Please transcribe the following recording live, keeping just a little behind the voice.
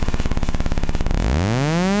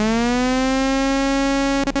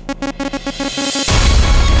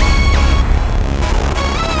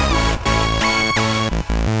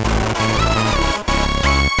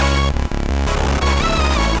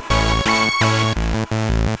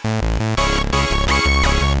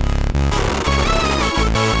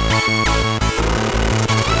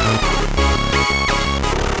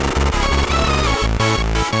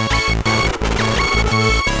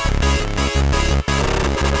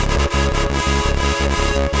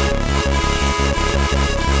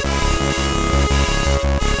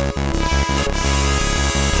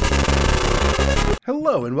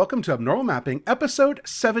Hello and welcome to Abnormal Mapping, episode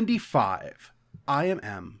 75. I am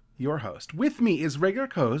M, your host. With me is regular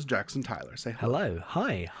co-host Jackson Tyler. Say hello.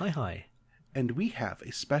 Hello. Hi. And we have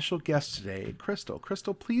a special guest today, Crystal.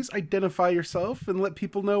 Crystal, please identify yourself and let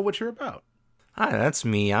people know what you're about. Hi, that's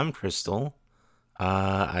me. I'm Crystal.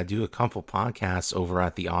 I do a couple podcasts over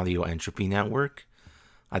at the Audio Entropy Network.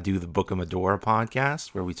 I do the Book of Medora podcast,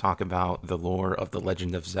 where we talk about the lore of the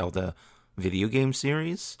Legend of Zelda video game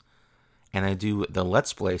series. And I do the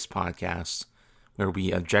Let's Plays podcast, where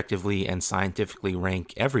we objectively and scientifically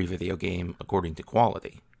rank every video game according to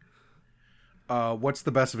quality. What's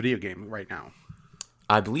the best video game right now?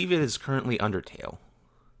 I believe it is currently Undertale.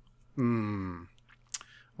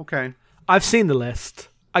 Okay. I've seen the list.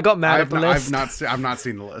 I got mad at the list. I've not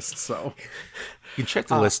seen the list, so... You can check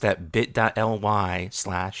the list at bit.ly/Let's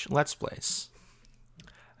Plays.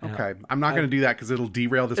 Okay, I'm not going to do that because it'll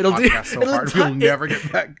derail this podcast so hard we'll never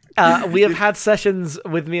get back. We have had sessions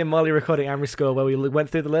with me and Molly recording Amory Score where we went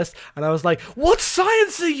through the list, and I was like, "What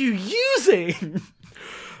science are you using?"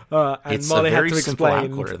 And It's Molly a very had to simple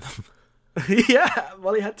explain. algorithm. Yeah,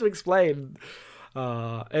 Molly had to explain.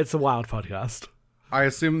 It's a wild podcast. I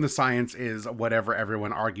assume the science is whatever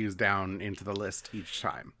everyone argues down into the list each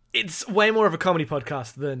time. It's way more of a comedy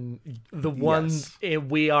podcast than the one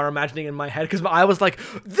we are imagining in my head, because I was like,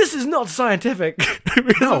 "This is not scientific."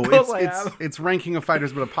 No, it's ranking of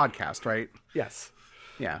fighters, but a podcast, right? Yes.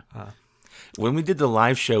 Yeah. When we did the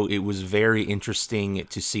live show, it was very interesting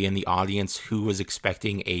to see in the audience who was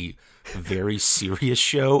expecting a very serious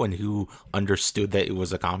show and who understood that it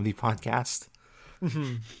was a comedy podcast.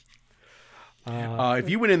 Mm-hmm. If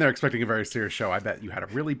you went in there expecting a very serious show, I bet you had a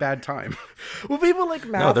really bad time. Well, people like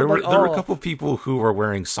Matt. No, there were a couple of people who were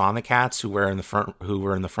wearing Sonic hats who were in the front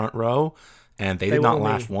row, and they did not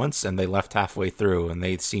laugh once, and they left halfway through, and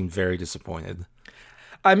they seemed very disappointed.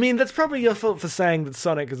 I mean, that's probably your fault for saying that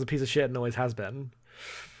Sonic is a piece of shit and always has been.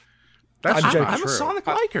 I'm a Sonic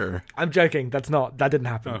liker. I'm joking. That didn't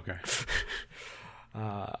happen. Okay.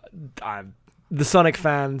 The Sonic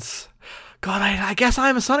fans. God, I guess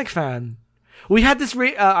I'm a Sonic fan. We had this.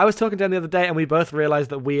 I was talking to them the other day, and we both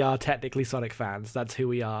realized that we are technically Sonic fans. That's who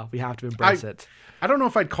we are. We have to embrace it. I don't know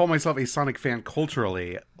if I'd call myself a Sonic fan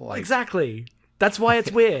culturally. Exactly. That's why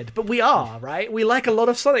it's weird. But we are, right? We like a lot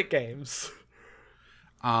of Sonic games.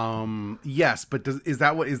 Yes, but is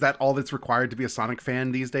that all that's required to be a Sonic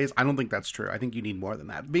fan these days? I don't think that's true. I think you need more than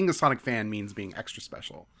that. Being a Sonic fan means being extra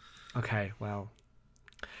special. Okay, well.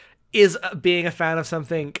 Is being a fan of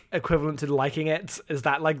something equivalent to liking it? Is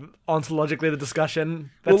that like ontologically the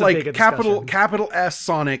discussion? That's well, a like bigger capital discussion. S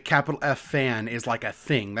Sonic, capital F fan is like a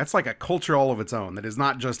thing. That's like a culture all of its own. That is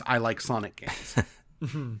not just I like Sonic games.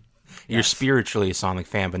 Mm-hmm. You're spiritually a Sonic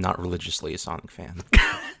fan, but not religiously a Sonic fan.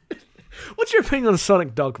 What's your opinion on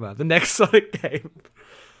Sonic Dogma, the next Sonic game?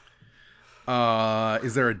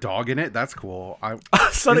 Is there a dog in it? That's cool.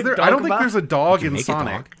 Sonic Dogma? I don't think there's a dog in make a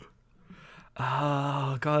Sonic. dog.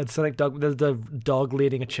 Oh god, Sonic Dog. There's the dog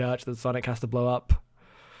leading a church that Sonic has to blow up.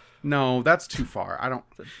 No, that's too far.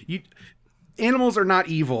 Animals are not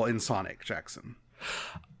evil in Sonic, Jackson.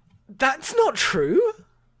 That's not true.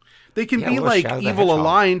 They can be what like Shadow the evil Hedgehog?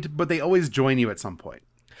 aligned, but they always join you at some point.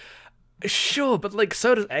 Sure, but like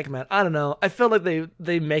so does Eggman. I don't know. I feel like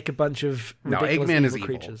they make a bunch of ridiculous Eggman is evil evil.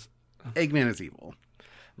 creatures. Eggman is evil.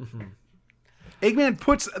 Mm-hmm. Eggman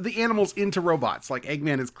puts the animals into robots. Like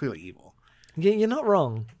Eggman is clearly evil. You're not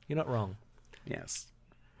wrong. You're not wrong. Yes.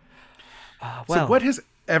 Well, So what has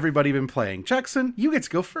everybody been playing? Jackson, you get to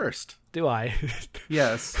go first. do I?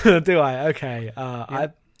 Yes. Do I? Okay.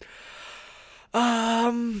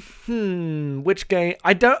 Which game?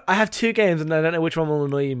 I have two games, and I don't know which one will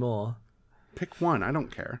annoy you more. Pick one. I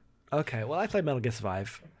don't care. Okay. Well, I played Metal Gear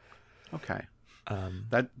Survive. Okay.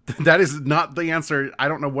 That is not the answer. I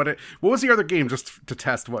don't know what was the other game just to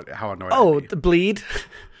test how annoyed I'd be. The Bleed.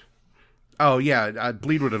 Oh yeah,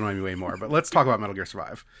 Bleed would annoy me way more. But let's talk about Metal Gear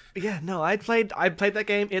Survive. Yeah, no, I played that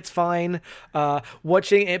game. It's fine.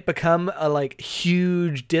 Watching it become a like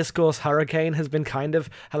huge discourse hurricane has been kind of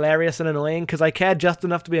hilarious and annoying because I care just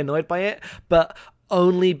enough to be annoyed by it, but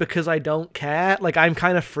only because I don't care. Like I'm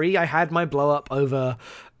kind of free. I had my blow up over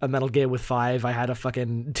a Metal Gear with 5. I had a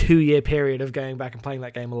fucking 2-year period of going back and playing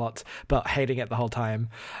that game a lot, but hating it the whole time.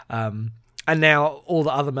 And now all the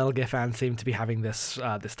other Metal Gear fans seem to be having this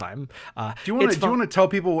time. Do you want to tell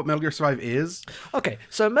people what Metal Gear Survive is? Okay,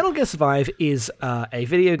 so Metal Gear Survive is a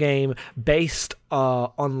video game based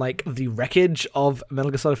on like the wreckage of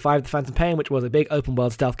Metal Gear Solid 5: The Phantom Pain, which was a big open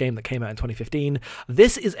world stealth game that came out in 2015.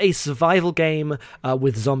 This is a survival game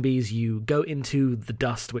with zombies. You go into the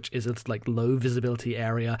dust, which is a like low visibility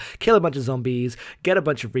area, kill a bunch of zombies, get a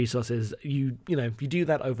bunch of resources. You do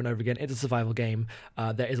that over and over again. It's a survival game.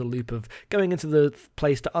 There is a loop of going into the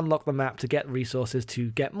place to unlock the map, to get resources,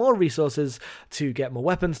 to get more resources, to get more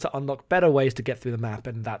weapons, to unlock better ways to get through the map,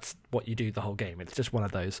 and that's what you do the whole game. It's just one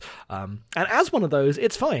of those. And as one of those,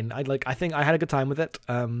 it's fine. I think I had a good time with it.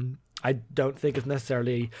 I don't think it's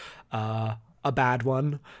necessarily a bad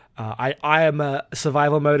one. I am a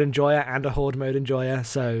survival mode enjoyer and a horde mode enjoyer,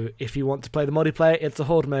 so if you want to play the multiplayer, it's a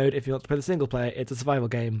horde mode. If you want to play the single player, it's a survival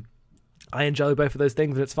game. I enjoy both of those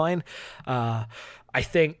things, and it's fine. I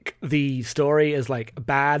think the story is like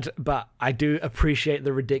bad, but I do appreciate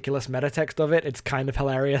the ridiculous metatext of it. It's kind of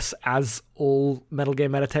hilarious, as all Metal Gear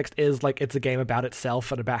metatext is. Like, it's a game about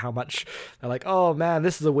itself and about how much they're like, oh man,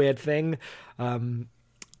 this is a weird thing,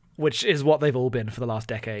 which is what they've all been for the last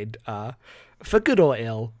decade, for good or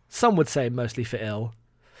ill. Some would say mostly for ill.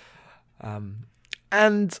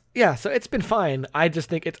 And yeah, so it's been fine. I just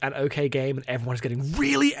think it's an okay game, and everyone's getting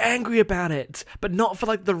really angry about it, but not for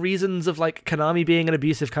like the reasons of like Konami being an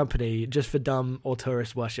abusive company, just for dumb or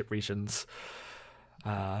tourist worship reasons.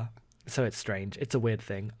 So it's strange. It's a weird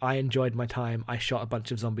thing. I enjoyed my time. I shot a bunch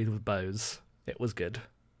of zombies with bows. It was good.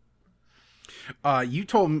 You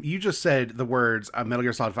just said the words Metal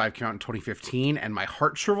Gear Solid 5 came out in 2015, and my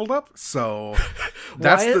heart shriveled up. So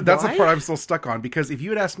that's the part I'm still stuck on, because if you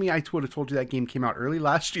had asked me, I would have told you that game came out early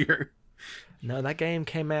last year. No, that game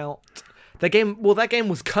came out. That game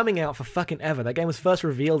was coming out for fucking ever. That game was first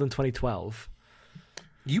revealed in 2012.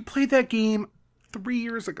 You played that game 3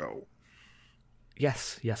 years ago.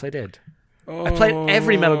 Yes, I did. I played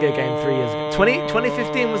every Metal Gear game 3 years ago.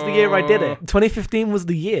 2015 was the year I did it. 2015 was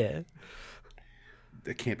the year.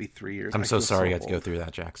 It can't be 3 years. I'm so sorry you had to go through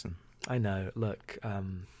that, Jackson. I know. Look,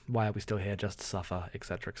 why are we still here? Just to suffer,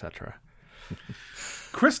 etc., etc.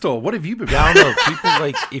 Crystal, what have you been? Yeah, I don't know. People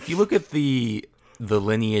like, if you look at the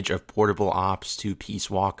lineage of Portable Ops to Peace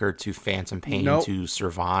Walker to Phantom Pain to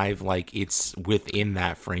Survive, like, it's within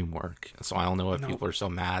that framework. So I don't know if people are so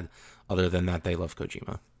mad. Other than that, they love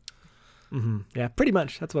Kojima. Mm-hmm. Yeah, pretty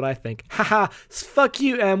much. That's what I think. Haha, fuck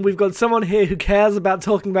you, Em. We've got someone here who cares about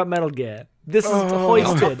talking about Metal Gear. This is hoisted.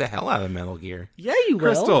 I'll talk the hell out of Metal Gear. Yeah, you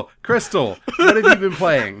will. Crystal, what have you been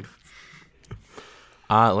playing?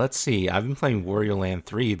 Let's see. I've been playing Wario Land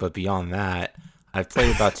 3, but beyond that, I've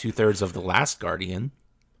played about 2/3 of The Last Guardian.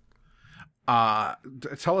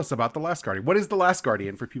 Tell us about The Last Guardian. What is The Last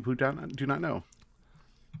Guardian for people who do not know?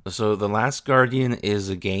 So The Last Guardian is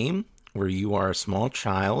a game where you are a small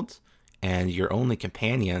child and your only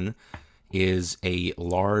companion is a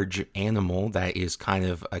large animal that is kind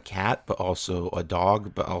of a cat, but also a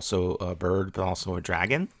dog, but also a bird, but also a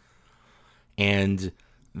dragon. And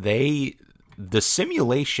the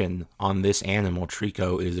simulation on this animal,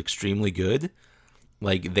 Trico, is extremely good.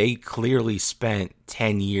 Like, they clearly spent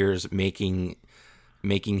 10 years making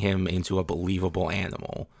him into a believable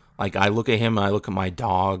animal. Like, I look at him, I look at my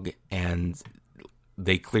dog, and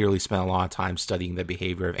they clearly spent a lot of time studying the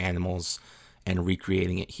behavior of animals and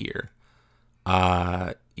recreating it here.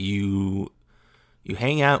 You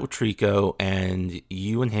hang out with Trico, and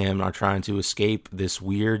you and him are trying to escape this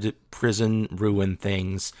weird prison ruin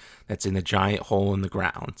things that's in a giant hole in the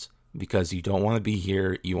ground, because you don't want to be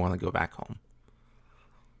here, you want to go back home.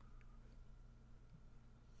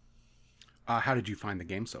 How did you find the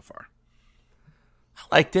game so far?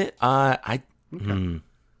 I liked it.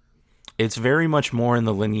 It's very much more in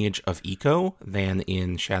the lineage of Ico than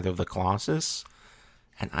in Shadow of the Colossus.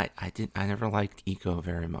 And I never liked Ico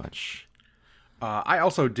very much. I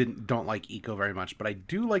also don't like Ico very much, but I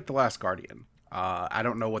do like The Last Guardian. I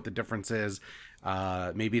don't know what the difference is.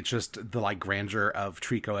 Maybe it's just the like grandeur of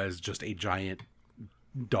Trico as just a giant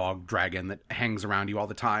dog dragon that hangs around you all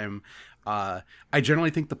the time. I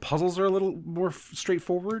generally think the puzzles are a little more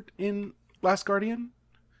straightforward in Last Guardian.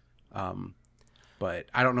 But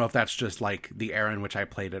I don't know if that's just like the era in which I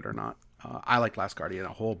played it or not. I like Last Guardian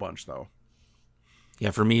a whole bunch though.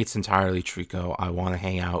 Yeah, for me, it's entirely Trico. I want to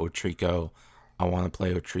hang out with Trico. I want to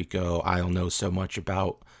play with Trico. I don't know so much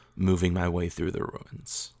about moving my way through the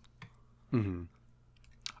ruins. Mm-hmm.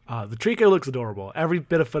 The Trico looks adorable. Every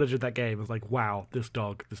bit of footage of that game is like, wow, this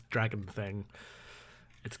dog, this dragon thing.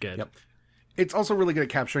 It's good. Yep. It's also really good at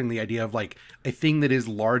capturing the idea of like a thing that is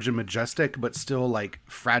large and majestic, but still like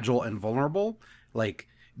fragile and vulnerable. Like,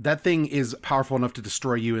 that thing is powerful enough to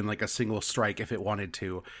destroy you in like a single strike if it wanted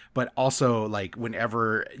to, but also like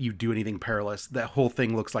whenever you do anything perilous, that whole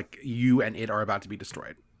thing looks like you and it are about to be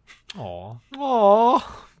destroyed. Aw.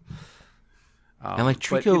 And like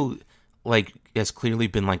but Trico, like has clearly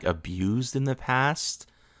been like abused in the past.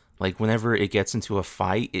 Like whenever it gets into a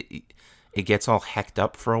fight, it gets all hecked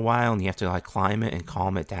up for a while, and you have to like climb it and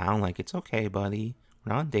calm it down. Like, it's okay, buddy.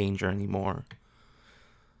 We're not in danger anymore.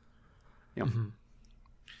 Yep.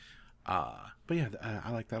 But yeah,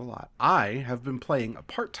 I like that a lot. I have been playing a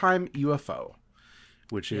part-time UFO,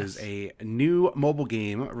 which is a new mobile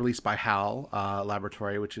game released by HAL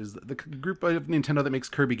Laboratory, which is the group of Nintendo that makes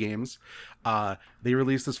Kirby games. They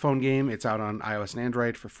released this phone game. It's out on iOS and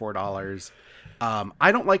Android for $4.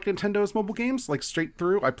 I don't like Nintendo's mobile games, like straight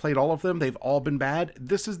through. I played all of them. They've all been bad.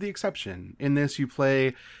 This is the exception. In this, you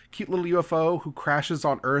play cute little UFO who crashes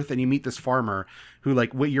on Earth, and you meet this farmer who,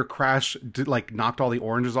 like, with your crash, knocked all the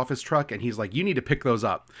oranges off his truck, and he's like, you need to pick those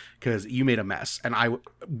up because you made a mess. And I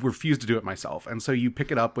refuse to do it myself. And so you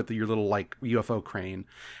pick it up with your little, like, UFO crane,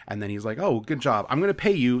 and then he's like, oh, good job. I'm going to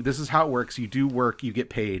pay you. This is how it works. You do work, you get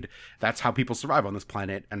paid. That's how people survive on this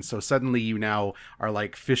planet. And so suddenly you now are,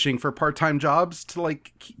 like, fishing for part-time jobs to,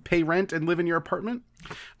 like, pay rent and live in your apartment.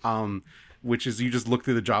 Which is, you just look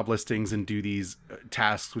through the job listings and do these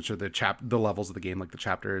tasks, which are the levels of the game, like the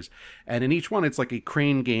chapters. And in each one, it's like a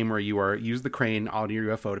crane game where you use the crane on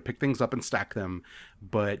your UFO to pick things up and stack them.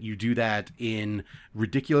 But you do that in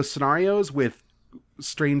ridiculous scenarios with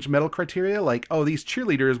strange metal criteria, like, oh, these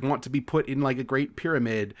cheerleaders want to be put in like a great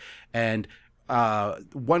pyramid, and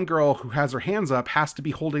one girl who has her hands up has to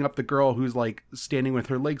be holding up the girl who's like standing with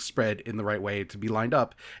her legs spread in the right way to be lined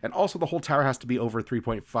up. And also the whole tower has to be over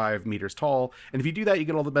 3.5 meters tall. And if you do that, you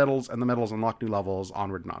get all the medals, and the medals unlock new levels,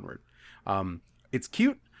 onward and onward. It's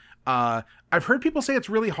cute. I've heard people say it's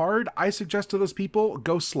really hard. I suggest to those people,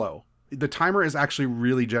 go slow. The timer is actually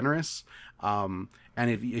really generous. And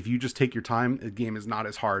if you just take your time, the game is not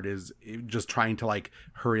as hard as just trying to like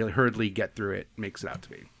hurriedly get through it makes it out to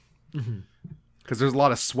be. Mm-hmm. Because there's a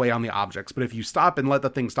lot of sway on the objects, but if you stop and let the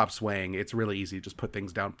thing stop swaying, it's really easy to just put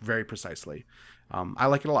things down very precisely. I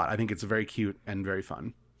like it a lot. I think it's very cute and very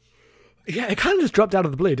fun. Yeah, it kind of just dropped out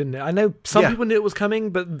of the blue, didn't it? I know some people knew it was coming,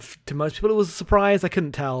 but to most people it was a surprise. I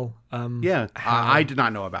couldn't tell. I did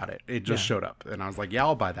not know about it. It just showed up, and I was like, yeah,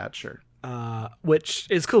 I'll buy that, sure. Which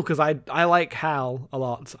is cool because I like HAL a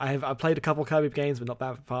lot. I've played a couple Kirby games, but not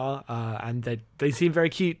that far. And they seem very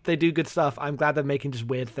cute. They do good stuff. I'm glad they're making just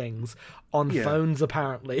weird things on phones.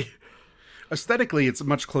 Apparently, aesthetically, it's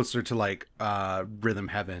much closer to like Rhythm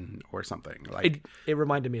Heaven or something. Like it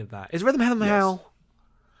reminded me of that. Is Rhythm Heaven HAL?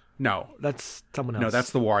 No, that's someone else. No,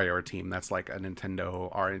 that's the WarioWare team. That's like a Nintendo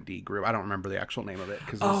R&D group. I don't remember the actual name of it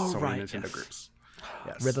because there's so many Nintendo groups.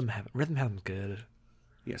 Yes. Rhythm Heaven's good.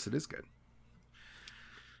 Yes, it is good.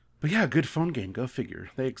 But yeah, good phone game. Go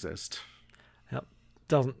figure. They exist. Yep.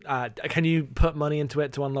 Doesn't. Can you put money into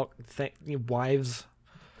it to unlock wives?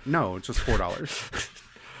 No, it's just $4.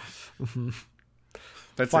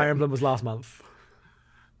 That's Fire Emblem was last month.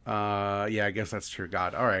 Yeah, I guess that's true.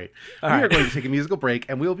 God. All right. We are going to take a musical break,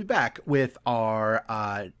 and we'll be back with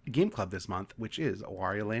our game club this month, which is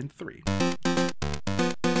Wario Land 3.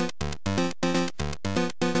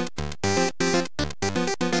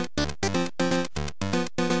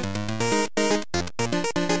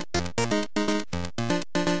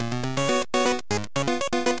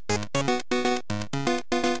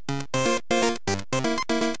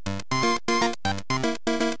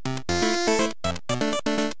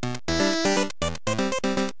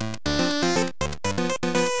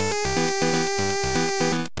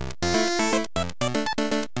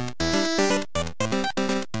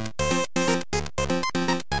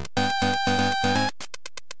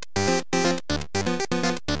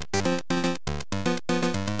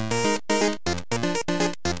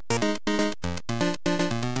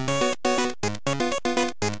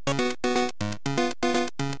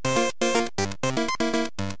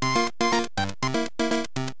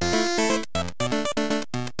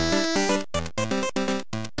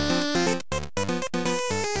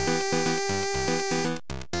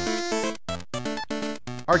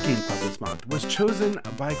 Our game club this month was chosen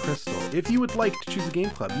by Crystal. If you would like to choose a game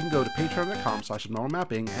club, you can go to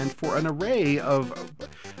patreon.com/abnormalmapping, and for an array of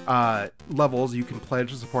levels, you can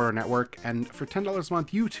pledge to support our network, and for $10 a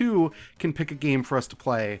month, you too can pick a game for us to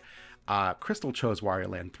play. Crystal chose Wario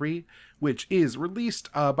Land 3, which is released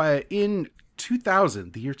in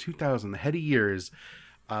 2000, the year 2000, the heady years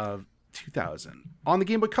of 2000, on the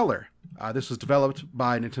Game Boy Color. This was developed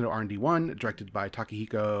by Nintendo R&D 1, directed by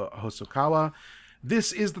Takehiko Hosokawa.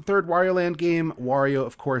 This is the third Wario Land game. Wario,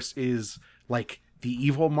 of course, is like the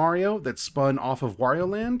evil Mario that spun off of Wario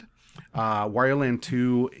Land. Wario Land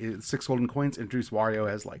 2, 6 Golden Coins, introduced Wario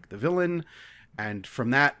as like the villain. And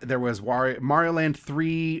from that, there was Mario Land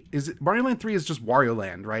 3. Mario Land 3 is just Wario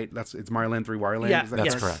Land, right? It's Mario Land 3 Wario Land. Yeah,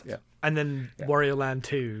 that's correct. Yeah. And then Wario Land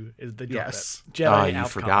 2 is the Yes. Jedi You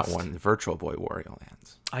Outcast. forgot one, Virtual Boy Wario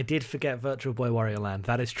Land. I did forget Virtual Boy Wario Land.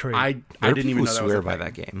 That is true. I didn't even know that was swear a by thing.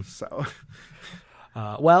 that game. So,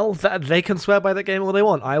 Well, they can swear by that game all they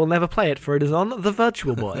want. I will never play it, for it is on the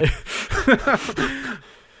Virtual Boy.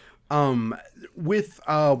 with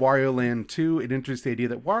Wario Land 2, it introduced the idea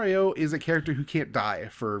that Wario is a character who can't die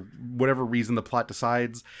for whatever reason the plot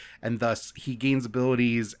decides, and thus he gains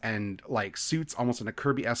abilities and like suits almost in a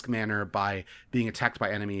Kirby-esque manner by being attacked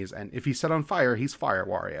by enemies. And if he's set on fire, he's Fire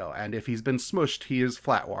Wario, and if he's been smushed, he is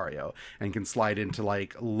Flat Wario and can slide into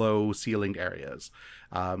like low ceilinged areas.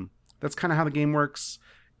 That's kind of how the game works.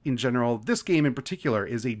 In general, this game in particular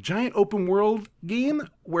is a giant open world game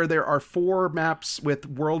where there are 4 maps with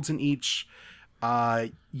worlds in each.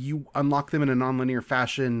 You unlock them in a non-linear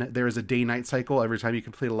fashion. There is a day-night cycle. Every time you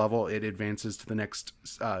complete a level, it advances to the next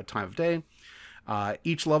time of day.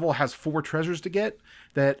 Each level has 4 treasures to get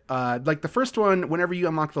that, like the first one, whenever you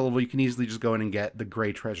unlock the level, you can easily just go in and get the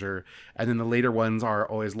gray treasure. And then the later ones are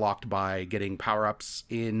always locked by getting power-ups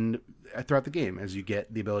throughout the game, as you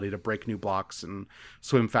get the ability to break new blocks and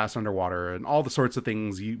swim fast underwater and all the sorts of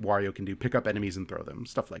things Wario can do, pick up enemies and throw them,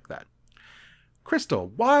 stuff like that.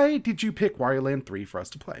 Crystal, why did you pick Wario Land 3 for us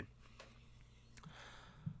to play?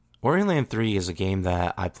 Wario Land 3 is a game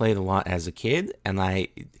that I played a lot as a kid, and I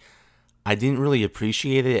didn't really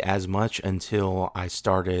appreciate it as much until I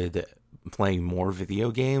started playing more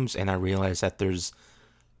video games, and I realized that there's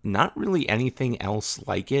not really anything else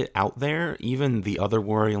like it out there. Even the other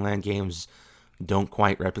Wario Land games don't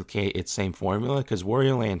quite replicate its same formula, because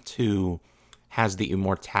Wario Land 2 has the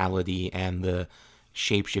immortality and the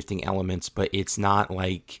shape-shifting elements, but it's not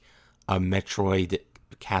like a Metroid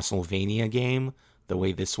Castlevania game the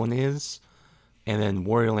way this one is. And then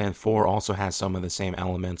Wario Land 4 also has some of the same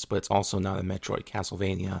elements, but it's also not a Metroid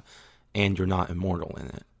Castlevania, and you're not immortal in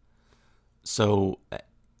it. So,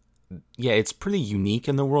 yeah, it's pretty unique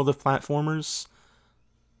in the world of platformers,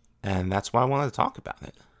 and that's why I wanted to talk about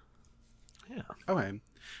it. Yeah. Okay.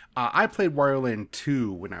 I played Wario Land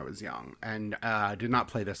 2 when I was young, and did not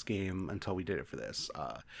play this game until we did it for this.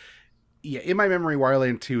 In my memory, Wario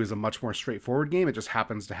Land 2 is a much more straightforward game. It just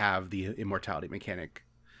happens to have the immortality mechanic.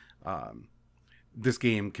 This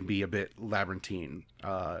game can be a bit labyrinthine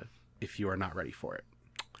if you are not ready for it.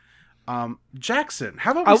 Jackson,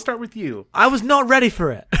 how about we start with you? I was not ready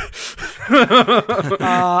for it.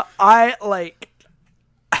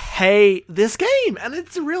 Hate this game, and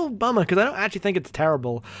it's a real bummer because I don't actually think it's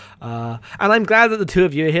terrible, and I'm glad that the two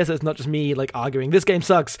of you are here, so it's not just me like arguing this game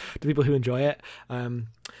sucks to people who enjoy it,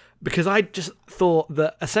 because I just thought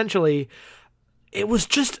that essentially it was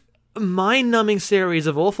just a mind-numbing series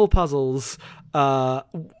of awful puzzles,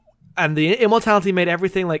 and the immortality made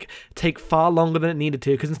everything like take far longer than it needed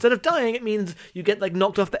to, because instead of dying, it means you get like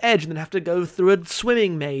knocked off the edge and then have to go through a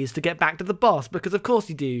swimming maze to get back to the boss, because of course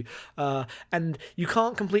you do. And you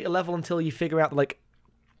can't complete a level until you figure out like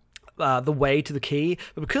the way to the key.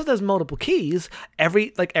 But because there's multiple keys,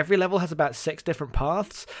 every level has about 6 different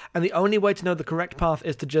paths, and the only way to know the correct path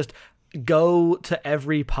is to just go to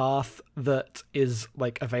every path that is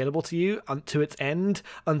like available to you to its end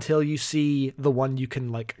until you see the one you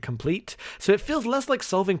can like complete. So it feels less like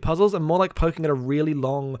solving puzzles and more like poking at a really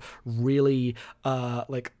long, really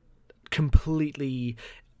like completely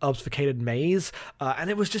obfuscated maze, and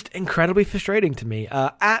it was just incredibly frustrating to me.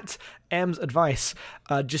 At M's advice,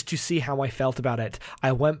 just to see how I felt about it,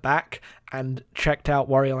 I went back and checked out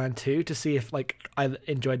Wario Land 2 to see if like I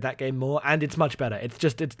enjoyed that game more, and it's much better.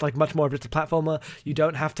 It's like much more of just a platformer. You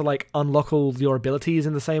don't have to like unlock all your abilities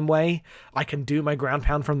in the same way. I can do my ground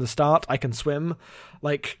pound from the start. I can swim.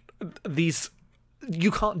 Like these, you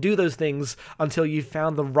can't do those things until you've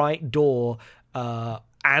found the right door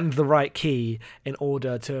and the right key in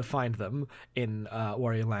order to find them in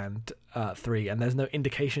Wario Land 3, and there's no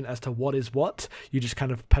indication as to what is what. You just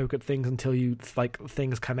kind of poke at things until you like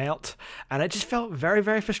things come out, and it just felt very,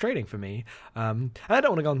 very frustrating for me. And I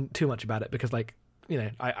don't want to go on too much about it because, like, you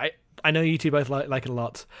know, I know you two both like it a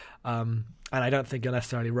lot, and I don't think you're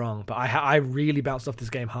necessarily wrong. But I really bounced off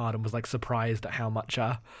this game hard and was like surprised at how much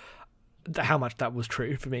that was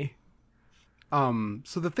true for me.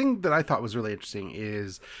 So the thing that I thought was really interesting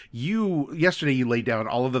is yesterday you laid down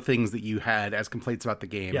all of the things that you had as complaints about the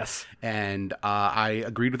game. Yes. And I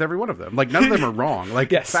agreed with every one of them. Like, none of them are wrong. Like,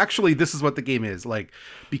 yes. Factually, this is what the game is. Like,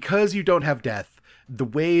 because you don't have death, the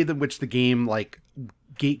way in which the game, like,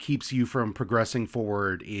 gatekeeps you from progressing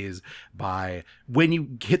forward is by when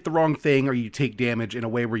you hit the wrong thing or you take damage in a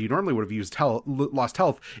way where you normally would have lost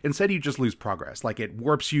health, instead you just lose progress. Like it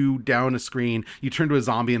warps you down a screen, you turn to a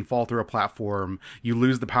zombie and fall through a platform, you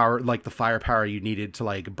lose the power, like the firepower you needed to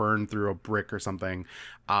like burn through a brick or something.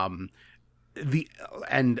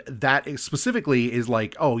 That specifically is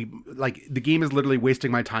like, oh, like the game is literally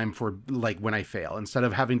wasting my time for like when I fail. Instead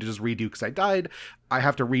of having to just redo because I died, I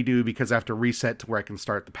have to redo because I have to reset to where I can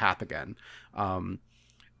start the path again.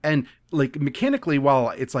 And like mechanically, while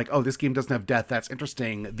it's like, oh, this game doesn't have death, that's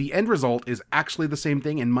interesting, the end result is actually the same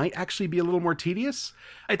thing and might actually be a little more tedious.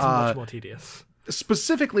 It's much more tedious.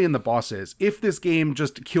 Specifically in the bosses. If this game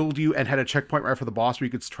just killed you and had a checkpoint right for the boss where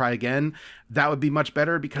you could try again, that would be much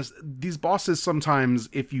better, because these bosses sometimes,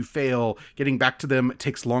 if you fail, getting back to them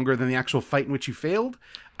takes longer than the actual fight in which you failed.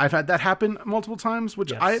 I've had that happen multiple times,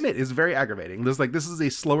 which I admit is very aggravating. This is a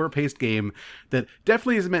slower paced game that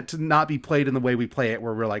definitely is meant to not be played in the way we play it,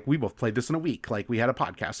 where we're like, we both played this in a week, like we had a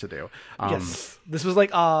podcast to do. Yes, this was like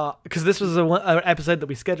because this was an episode that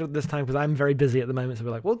we scheduled this time because I'm very busy at the moment, so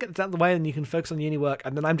we're like, we'll get this out of the way and you can focus on uni work.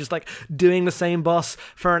 And then I'm just like doing the same boss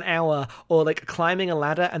for an hour, or like climbing a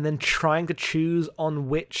ladder and then trying to choose on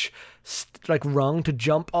which like rung to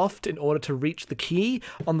jump off in order to reach the key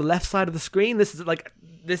on the left side of the screen. This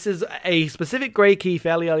is a specific grey key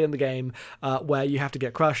fairly early in the game where you have to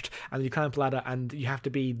get crushed, and then you climb up a ladder, and you have to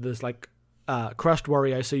be this like crushed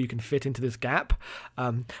Wario so you can fit into this gap.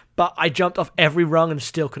 But I jumped off every rung and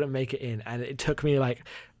still couldn't make it in, and it took me like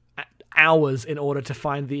hours in order to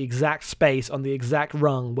find the exact space on the exact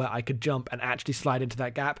rung where I could jump and actually slide into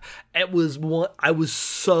that gap. I was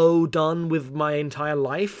so done with my entire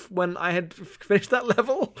life when I had finished that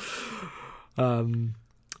level.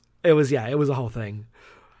 It was a whole thing.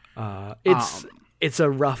 It's a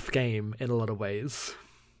rough game in a lot of ways.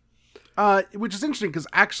 Which is interesting because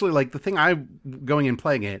actually, like the thing going and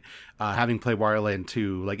playing it, having played Wario Land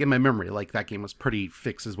 2, like in my memory, like that game was pretty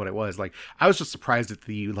fixed is what it was. Like I was just surprised at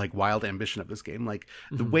the like wild ambition of this game, like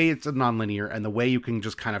the way it's non-linear and the way you can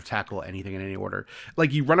just kind of tackle anything in any order.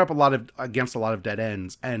 Like you run up against a lot of dead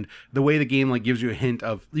ends, and the way the game like gives you a hint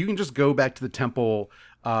of you can just go back to the temple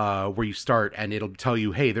where you start and it'll tell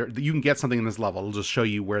you, hey, you can get something in this level. It'll just show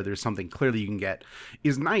you where there's something clearly you can get,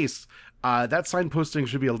 is nice. That signposting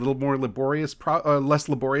should be a little more laborious, less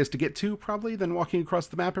laborious to get to probably than walking across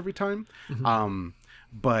the map every time.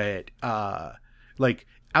 But like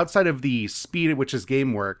outside of the speed at which this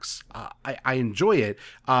game works, I enjoy it.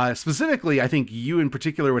 Specifically, I think you in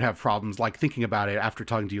particular would have problems like thinking about it after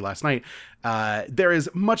talking to you last night. There is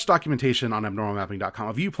much documentation on abnormalmapping.com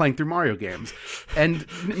of you playing through Mario games and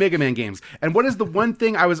Mega Man games. And what is the one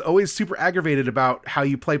thing I was always super aggravated about how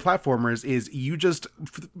you play platformers is you just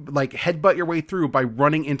like headbutt your way through by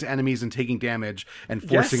running into enemies and taking damage and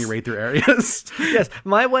forcing your way through areas. Yes,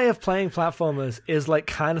 my way of playing platformers is like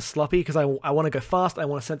kind of sloppy because I want to go fast. I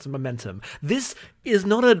want a sense of momentum. This is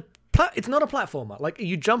not it's not a platformer. Like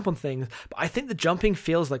you jump on things, but I think the jumping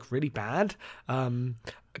feels like really bad.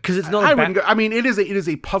 Because it's not. It is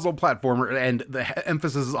a puzzle platformer, and the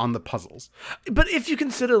emphasis is on the puzzles. But if you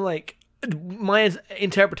consider like my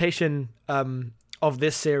interpretation of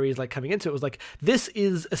this series, like coming into it, was like this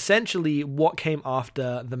is essentially what came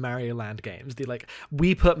after the Mario Land games.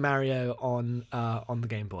 We put Mario on the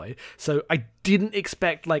Game Boy, so I didn't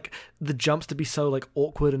expect like the jumps to be so like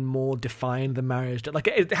awkward and more defined than Mario's. Like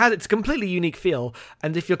it has its completely unique feel,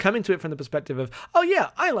 and if you're coming to it from the perspective of, oh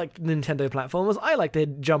yeah, I like Nintendo platformers, I like to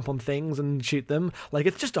jump on things and shoot them, like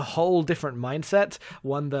it's just a whole different mindset,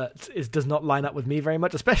 one that does not line up with me very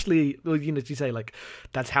much, especially, you know, as you say, like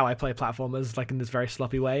that's how I play platformers, like in this very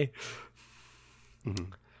sloppy way.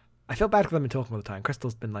 I feel bad because I've been talking all the time.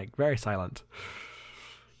 Crystal's been like very silent.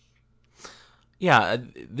 Yeah,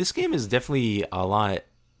 this game is definitely a lot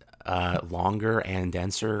longer and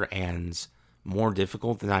denser and more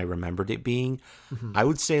difficult than I remembered it being. I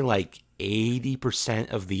would say like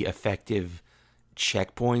 80% of the effective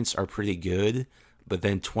checkpoints are pretty good, but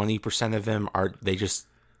then 20% of them they just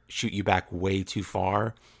shoot you back way too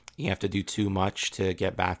far. You have to do too much to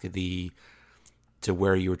get back to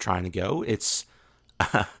where you were trying to go. It's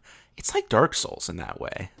like Dark Souls in that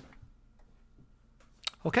way.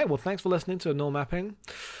 Okay, well, thanks for listening to Normal Mapping.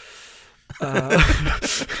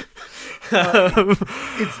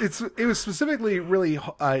 It was specifically really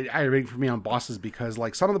irritating for me on bosses because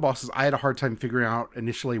like some of the bosses I had a hard time figuring out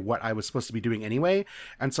initially what I was supposed to be doing anyway,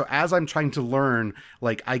 and so as I'm trying to learn,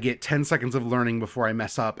 like I get 10 seconds of learning before I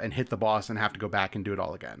mess up and hit the boss and have to go back and do it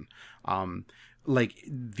all again. like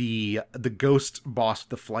the ghost boss,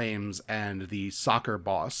 the flames, and the soccer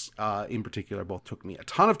boss in particular both took me a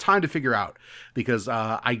ton of time to figure out, because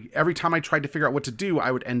I every time I tried to figure out what to do,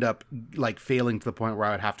 I would end up like failing to the point where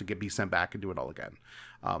I would have to be sent back and do it all again.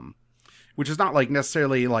 Which is not like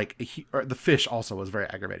necessarily like the fish also was very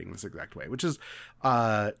aggravating in this exact way, which is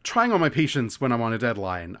trying on my patience when I'm on a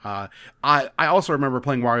deadline. I also remember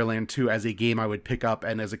playing Wario Land 2 as a game I would pick up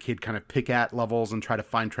and as a kid kind of pick at levels and try to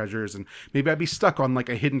find treasures, and maybe I'd be stuck on like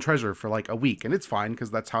a hidden treasure for like a week, and it's fine because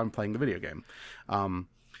that's how I'm playing the video game.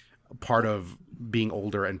 Part of being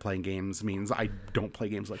older and playing games means I don't play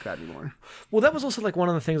games like that anymore. Well, that was also like one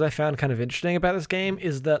of the things I found kind of interesting about this game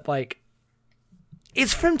is that like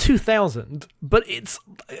it's from 2000, but it's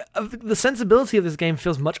the sensibility of this game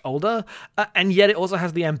feels much older, and yet it also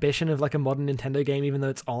has the ambition of like a modern Nintendo game, even though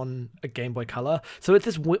it's on a Game Boy Color. So it's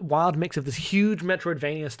this wild mix of this huge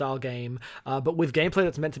Metroidvania style game, but with gameplay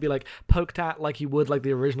that's meant to be like poked at like you would like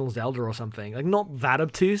the original Zelda or something. Like not that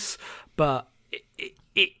obtuse, but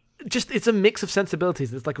it's a mix of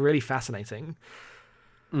sensibilities that's like really fascinating.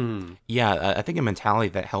 Yeah, I think a mentality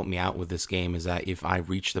that helped me out with this game is that if I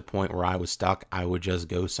reached the point where I was stuck, I would just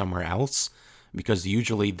go somewhere else, because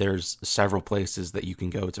usually there's several places that you can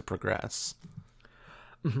go to progress.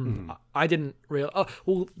 Mm-hmm. I didn't realize. Oh,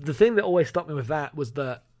 well, the thing that always stopped me with that was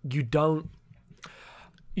that you don't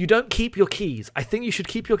keep your keys. I think you should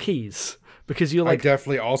keep your keys because you're like. I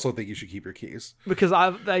definitely also think you should keep your keys, because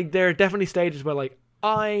there are definitely stages where like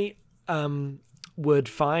I would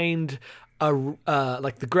find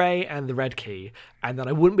like the grey and the red key, and then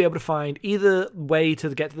I wouldn't be able to find either way to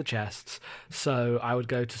get to the chests, so I would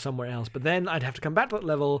go to somewhere else, but then I'd have to come back to that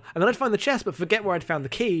level, and then I'd find the chest but forget where I'd found the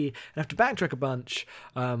key and have to backtrack a bunch.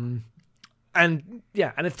 And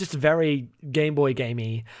it's just very Game Boy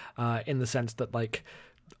gamey in the sense that like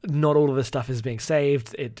not all of this stuff is being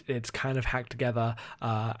saved. It's kind of hacked together,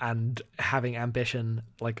 and having ambition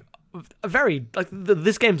like a very like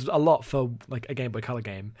this game's a lot for like a Game Boy Color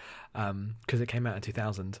game, because it came out in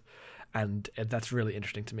 2000, and that's really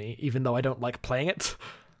interesting to me, even though I don't like playing it.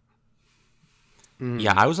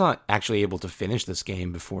 Yeah, I was not actually able to finish this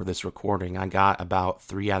game before this recording. I got about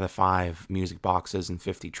 3 out of 5 music boxes and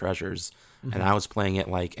 50 treasures, and I was playing it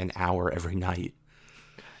like an hour every night.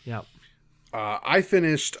 Yeah. I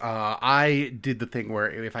finished, I did the thing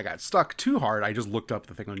where if I got stuck too hard, I just looked up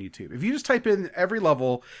the thing on YouTube. If you just type in every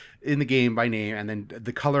level in the game by name and then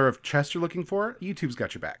the color of chest you're looking for, YouTube's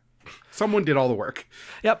got your back. Someone did all the work.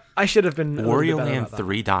 Yep, I should have been.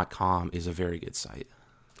 WarioLand3.com is a very good site.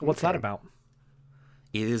 What's that about?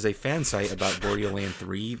 It is a fan site about Wario Land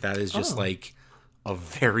 3 that is just like a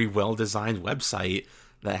very well-designed website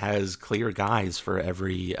that has clear guides for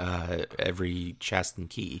every chest and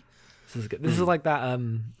key. This is good. This is like that,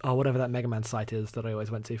 whatever that Mega Man site is that I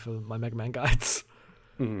always went to for my Mega Man guides.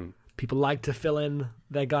 Mm-hmm. People like to fill in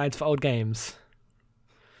their guides for old games.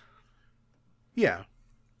 Yeah.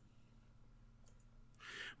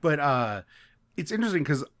 But it's interesting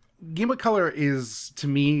because Game Boy Color is, to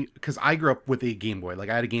me, because I grew up with a Game Boy. Like,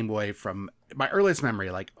 I had a Game Boy from my earliest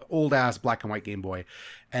memory, like old-ass black and white Game Boy.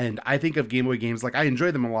 And I think of Game Boy games, like, I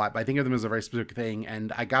enjoy them a lot, but I think of them as a very specific thing.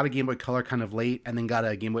 And I got a Game Boy Color kind of late and then got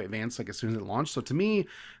a Game Boy Advance, like, as soon as it launched. So to me,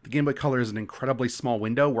 the Game Boy Color is an incredibly small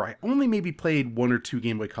window where I only maybe played 1 or 2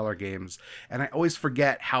 Game Boy Color games. And I always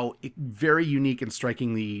forget how very unique and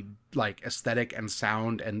striking the, like, aesthetic and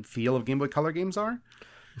sound and feel of Game Boy Color games are.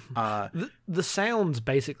 The sound's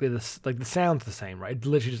basically this, like the sound's the same, right? It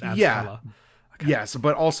literally just adds color. Okay. Yes,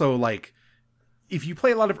 but also like if you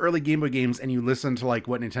play a lot of early Game Boy games and you listen to like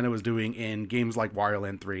what Nintendo was doing in games like Wario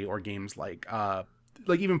Land 3 or games like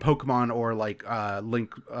even Pokemon or like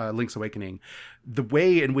Link's Awakening, the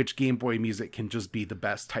way in which Game Boy music can just be the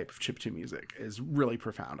best type of chiptune music is really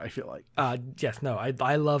profound, I feel like. Yes, no,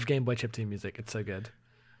 I love Game Boy chiptune music. It's so good.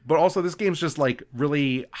 But also this game's just like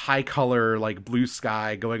really high color, like blue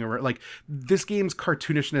sky going around. Like this game's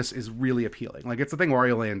cartoonishness is really appealing. Like it's the thing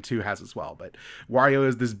Wario Land 2 has as well. But Wario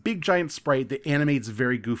is this big giant sprite that animates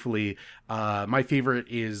very goofily. My favorite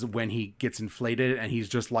is when he gets inflated and he's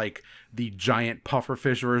just like the giant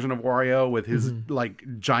pufferfish version of Wario with his like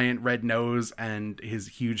giant red nose and his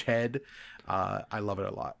huge head. I love it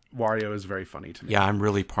a lot. Wario is very funny to me. Yeah, I'm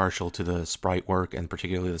really partial to the sprite work and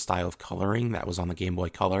particularly the style of coloring that was on the Game Boy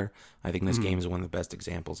Color. I think this game is one of the best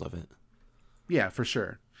examples of it. Yeah, for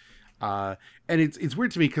sure. And it's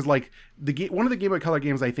weird to me because like one of the Game Boy Color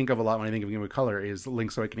games I think of a lot when I think of Game Boy Color is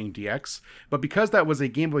Link's Awakening DX. But because that was a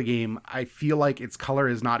Game Boy game, I feel like its color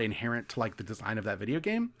is not inherent to like the design of that video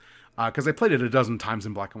game. because I played it a dozen times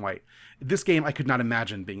in black and white. This game I could not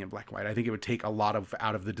imagine being in black and white. I think it would take a lot of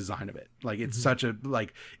out of the design of it. Like it's such a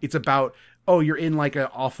like it's about you're in like an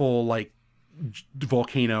awful like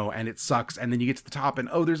volcano and it sucks, and then you get to the top and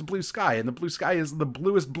there's a blue sky, and the blue sky is the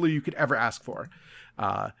bluest blue you could ever ask for.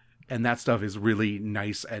 And that stuff is really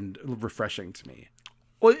nice and refreshing to me.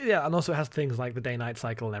 Well, yeah, and also it has things like the day-night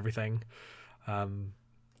cycle and everything.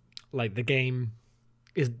 Like the game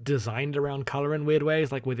is designed around color in weird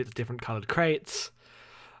ways, like with its different colored crates,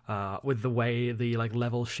 with the way the like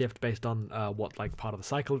levels shift based on what like part of the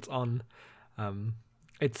cycle it's on.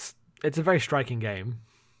 It's a very striking game.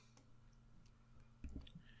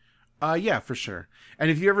 Yeah, for sure. And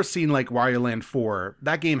if you've ever seen like Wario Land 4,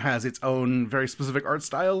 that game has its own very specific art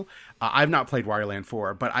style. I've not played Wario Land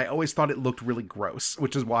 4, but I always thought it looked really gross,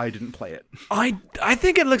 which is why I didn't play it. I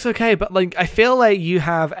think it looks okay, but like I feel like you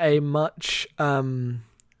have a much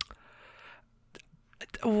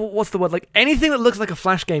what's the word? Like anything that looks like a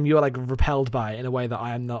Flash game, you are like repelled by in a way that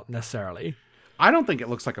I am not necessarily. I don't think it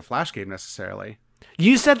looks like a Flash game necessarily.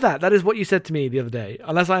 You said that. That is what you said to me the other day.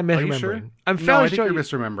 Unless I'm misremembering. Are you sure? I'm fairly sure. I think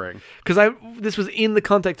you're misremembering. Because this was in the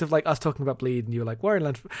context of like us talking about Bleed, and you were like, Wario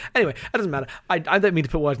Land. Anyway, it doesn't matter. I don't mean to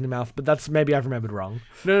put words in your mouth, but that's maybe I've remembered wrong.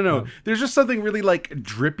 No. There's just something really like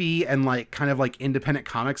drippy and like kind of like independent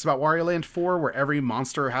comics about Wario Land 4, where every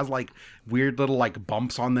monster has like weird little like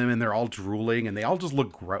bumps on them, and they're all drooling, and they all just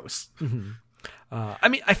look gross. Mm-hmm. I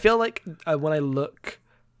mean, I feel like when I look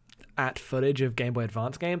at footage of Game Boy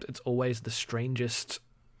Advance games, it's always the strangest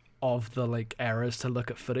of the like eras to look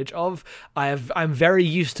at footage of. I'm very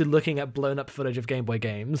used to looking at blown up footage of Game Boy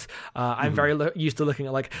games. I'm very used to looking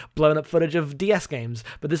at like blown up footage of DS games.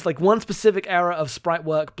 But this like one specific era of sprite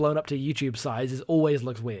work blown up to YouTube size always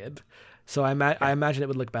looks weird. So I imagine it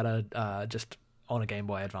would look better just on a Game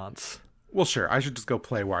Boy Advance. Well, sure. I should just go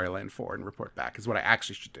play Wario Land 4 and report back is what I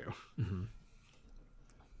actually should do. Mm-hmm.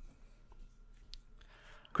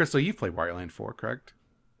 Crystal, you've played Wario Land 4, correct?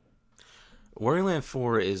 Wario Land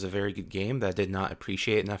 4 is a very good game that I did not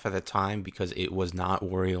appreciate enough at the time because it was not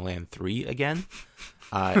Wario Land 3 again.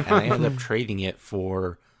 And I ended up trading it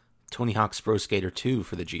for Tony Hawk's Pro Skater 2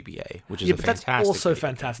 for the GBA, which is a fantastic that's also game.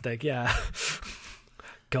 fantastic, yeah.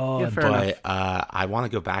 God. Yeah, fair enough. I want to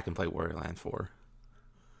go back and play Wario Land 4.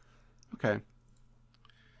 Okay.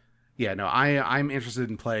 Yeah, no, I'm interested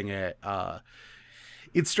in playing it.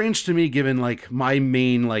 It's strange to me given like my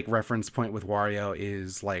main like reference point with Wario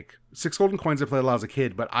is like 6 golden coins I played a lot as a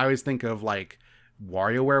kid, but I always think of like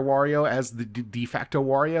WarioWare Wario as the de facto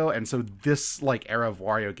Wario, and so this like era of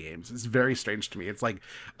Wario games is very strange to me. It's like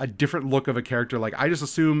a different look of a character. Like I just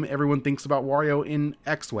assume everyone thinks about Wario in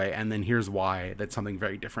X way, and then here's why that's something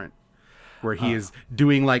very different, where he is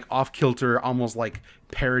doing like off-kilter, almost like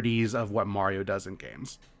parodies of what Mario does in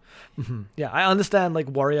games. Mm-hmm. Yeah, I understand like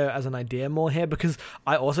Wario as an idea more here because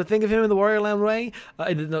I also think of him in the Wario Land way,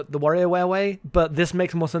 the WarioWare way, but this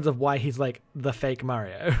makes more sense of why he's like the fake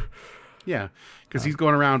Mario. Yeah, because he's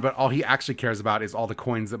going around, but all he actually cares about is all the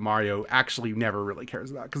coins that Mario actually never really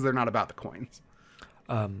cares about because they're not about the coins.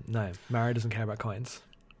 No, Mario doesn't care about coins.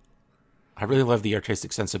 I really love the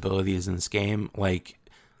artistic sensibilities in this game. Like,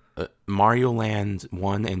 Mario Land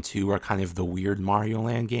 1 and 2 are kind of the weird Mario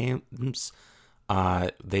Land games.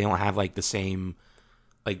 They don't have like the same,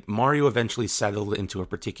 like Mario eventually settled into a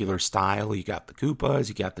particular style. You got the Koopas,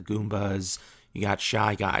 you got the Goombas, you got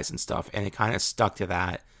Shy Guys and stuff. And it kind of stuck to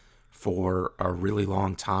that for a really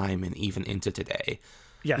long time and even into today.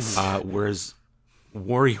 Yes. Whereas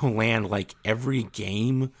Wario Land, like every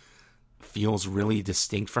game feels really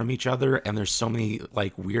distinct from each other. And there's so many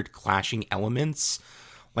like weird clashing elements.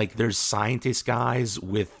 Like there's scientist guys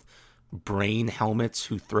with brain helmets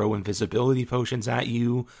who throw invisibility potions at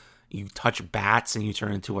you. You touch bats and you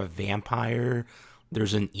turn into a vampire.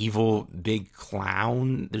 There's an evil big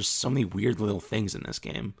clown. There's so many weird little things in this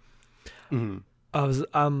game.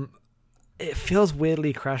 Mm-hmm. It feels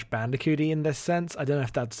weirdly Crash Bandicoot-y in this sense. I don't know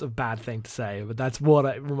if that's a bad thing to say, but that's what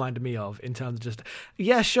it reminded me of in terms of just,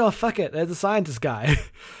 yeah, sure, fuck it. There's a scientist guy.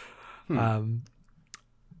 That's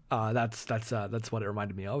what it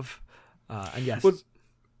reminded me of. And yes.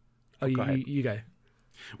 You go.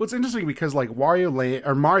 Well, it's interesting because like Wario Land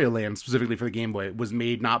or Mario Land specifically for the Game Boy was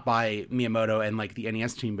made not by Miyamoto and like the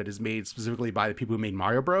NES team, but is made specifically by the people who made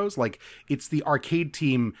Mario Bros. Like it's the arcade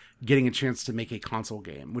team getting a chance to make a console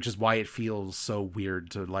game, which is why it feels so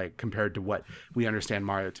weird to like compared to what we understand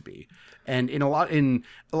Mario to be. And in a lot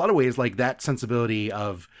of ways, like that sensibility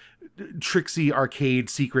of tricksy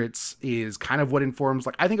arcade secrets is kind of what informs,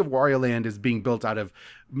 like I think of Wario Land as being built out of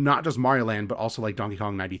not just Mario Land but also like Donkey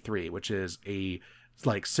Kong 93, which is a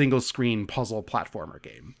like single screen puzzle platformer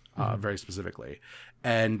game. very specifically.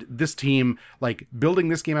 And this team, like, building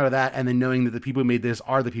this game out of that, and then knowing that the people who made this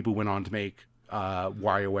are the people who went on to make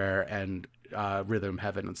WarioWare and Rhythm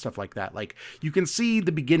Heaven and stuff like that. Like, you can see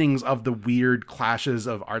the beginnings of the weird clashes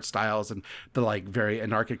of art styles and the, like, very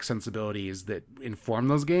anarchic sensibilities that inform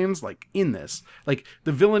those games, like, in this. Like,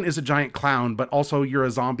 the villain is a giant clown, but also you're a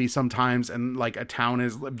zombie sometimes, and, like, a town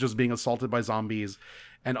is just being assaulted by zombies.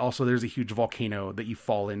 And also there's a huge volcano that you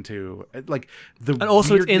fall into. Like, and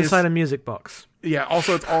also it's inside a music box. Yeah,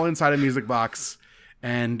 also it's all inside a music box.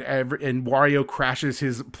 And Wario crashes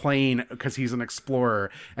his plane because he's an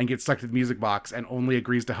explorer and gets stuck to the music box and only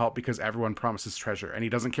agrees to help because everyone promises treasure. And he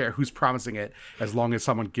doesn't care who's promising it as long as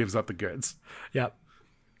someone gives up the goods. Yep.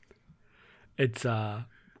 It's the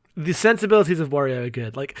sensibilities of Wario are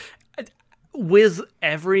good. Like, with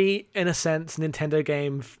every, in a sense, Nintendo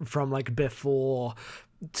game from like before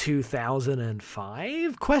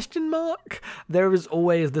 2005 ? There is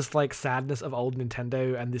always this like sadness of old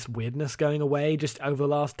Nintendo and this weirdness going away just over the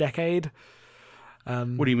last decade.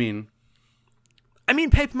 What do you mean? I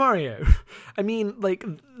mean Paper Mario. I mean, like,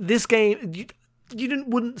 this game, you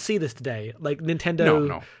wouldn't see this today. Like, Nintendo,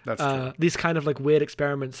 no, that's true. These kind of like weird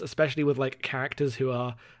experiments, especially with like characters who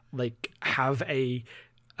are like have a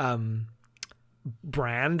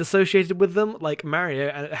brand associated with them. Like,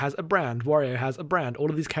 Mario has a brand, Wario has a brand. All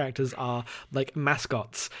of these characters are like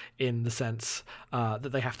mascots in the sense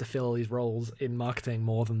that they have to fill these roles in marketing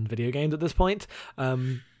more than video games at this point.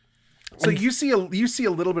 So you see a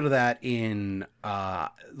little bit of that in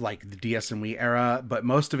like the DS and Wii era, but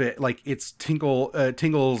most of it, like, it's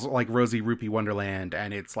Tingle's like Rosie Rupee Wonderland,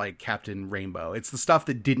 and it's like Captain Rainbow. It's the stuff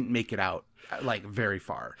that didn't make it out like very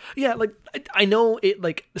far. Yeah, like, I know it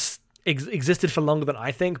like existed for longer than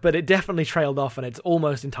I think, but it definitely trailed off, and it's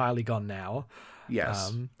almost entirely gone now.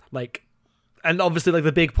 Yes. Like, and obviously, like,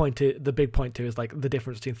 the big point too is like the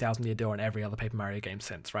difference between Thousand Year Door and every other Paper Mario game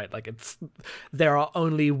since, right? Like, there are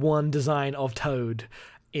only one design of Toad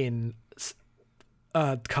in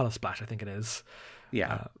Color Splash, I think it is.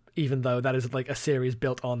 Yeah. Even though that is like a series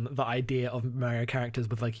built on the idea of Mario characters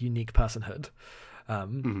with like unique personhood.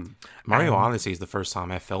 Mario Odyssey is the first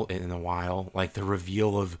time I felt it in a while. Like, the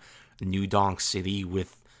reveal of New Donk City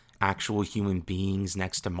with actual human beings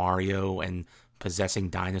next to Mario and possessing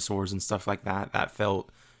dinosaurs and stuff like that. That felt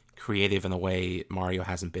creative in a way Mario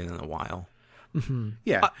hasn't been in a while.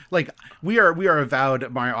 Yeah, like, we are avowed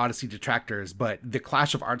Mario Odyssey detractors, but the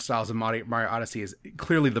clash of art styles in Mario Odyssey is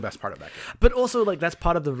clearly the best part of that game. But also, like, that's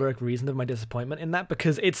part of the reason of my disappointment in that,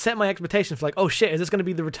 because it set my expectations for like, oh shit, is this going to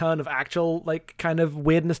be the return of actual like kind of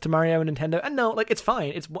weirdness to Mario and Nintendo? And no, like, it's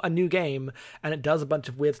fine. It's a new game and it does a bunch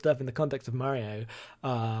of weird stuff in the context of Mario,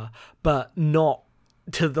 but not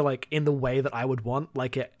to the like in the way that I would want.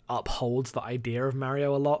 Like, it upholds the idea of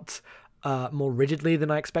Mario a lot more rigidly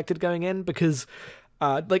than I expected going in, because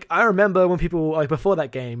like, I remember when people, like, before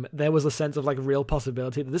that game, there was a sense of like real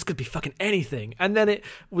possibility that this could be fucking anything, and then it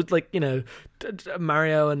was like, you know,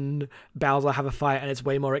 Mario and Bowser have a fight and it's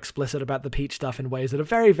way more explicit about the Peach stuff in ways that are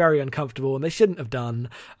very, very uncomfortable and they shouldn't have done.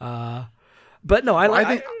 But no,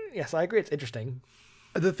 yes, I agree, it's interesting.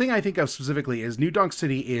 The thing I think of specifically is New Donk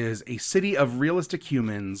City is a city of realistic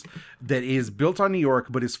humans that is built on New York,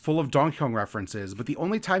 but is full of Donkey Kong references. But the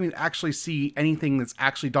only time you actually see anything that's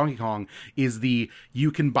actually Donkey Kong is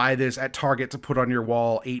you can buy this at Target to put on your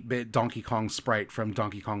wall 8-bit Donkey Kong sprite from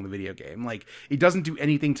Donkey Kong the video game. Like, it doesn't do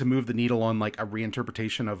anything to move the needle on like a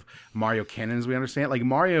reinterpretation of Mario canon as we understand it. Like,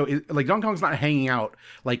 Mario is like, Donkey Kong's not hanging out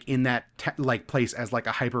like in that like place as like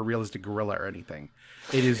a hyper realistic gorilla or anything.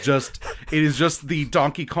 It is just the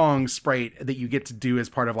Donkey Kong sprite that you get to do as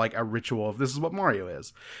part of like a ritual of this is what Mario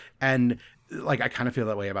is. And like, I kind of feel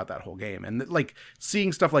that way about that whole game. And like,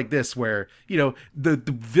 seeing stuff like this where, you know, the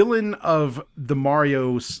villain of the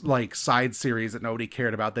Mario's like side series that nobody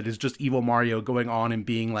cared about, that is just evil Mario going on and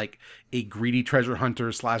being like a greedy treasure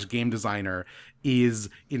hunter / game designer, is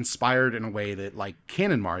inspired in a way that like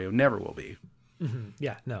canon Mario never will be.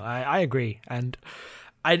 Yeah, no, I agree. And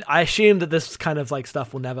I assume that this kind of like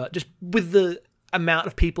stuff will never, just with the amount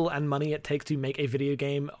of people and money it takes to make a video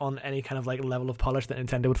game on any kind of like level of polish that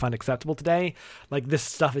Nintendo would find acceptable today, like, this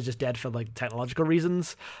stuff is just dead for like technological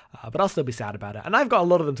reasons, but I'll still be sad about it. And I've got a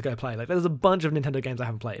lot of them to go play. Like, there's a bunch of Nintendo games I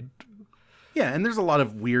haven't played. Yeah, and there's a lot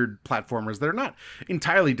of weird platformers that are not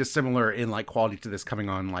entirely dissimilar in like quality to this coming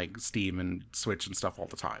on like Steam and Switch and stuff all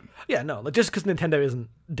the time. Yeah, no, like, just because Nintendo isn't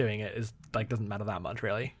doing it is like doesn't matter that much,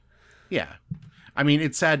 really. Yeah. I mean,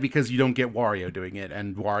 it's sad because you don't get Wario doing it,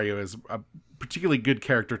 and Wario is a particularly good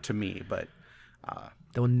character to me, but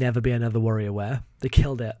there will never be another WarioWare. They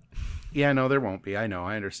killed it. Yeah, no, there won't be. I know,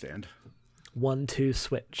 I understand. 1-2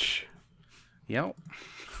 Switch. Yep.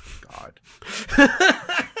 God.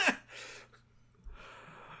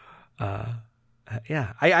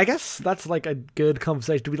 Yeah, I guess that's like a good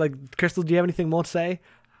conversation. Do we like Crystal? Do you have anything more to say?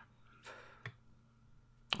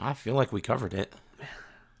 I feel like we covered it.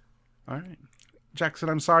 All right, Jackson.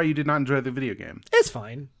 I'm sorry you did not enjoy the video game. It's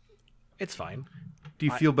fine. It's fine. Do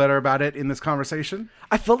you feel better about it in this conversation?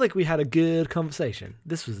 I felt like we had a good conversation.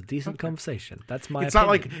 This was a decent conversation. That's my. It's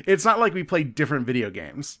opinion. not like we played different video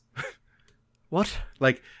games. What?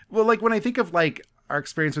 Like when I think of like our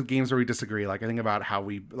experience with games where we disagree, like I think about how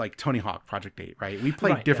we like Tony Hawk Project 8, right? We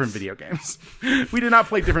played different video games. We did not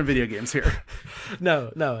play different video games here. No,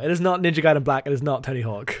 it is not Ninja Gaiden Black. It is not Tony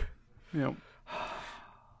Hawk. You know,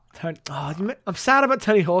 I'm sad about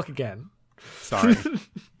Tony Hawk again. sorry.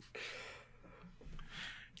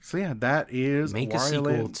 So yeah, that is Make Wario a sequel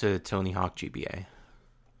Land. to Tony Hawk GBA.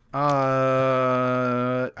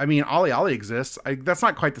 I mean, Ollie Ollie exists. That's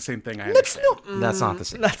not quite the same thing. I That's understand. not. That's not the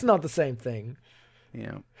same. That's not the same thing.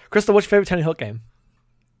 Yeah. Crystal, what's your favorite Tony Hawk game?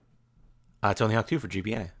 Tony Hawk 2 for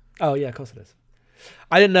GBA. Oh yeah, of course it is.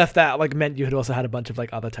 I didn't know if that like meant you had also had a bunch of like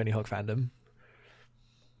other Tony Hawk fandom.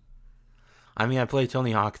 I mean, I played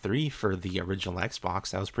Tony Hawk 3 for the original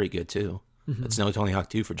Xbox. That was pretty good too. It's no Tony Hawk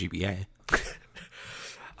 2 for GBA.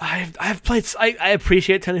 I've played. I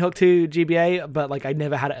appreciate Tony Hawk 2 GBA, but like I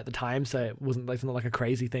never had it at the time, so it wasn't like not like a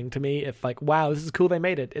crazy thing to me. If like, wow, this is cool, they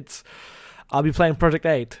made it. I'll be playing Project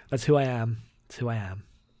 8. That's who I am. That's who I am.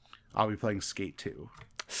 I'll be playing Skate 2.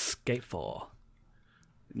 Skate 4.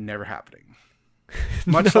 Never happening.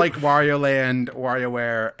 Much like Wario Land,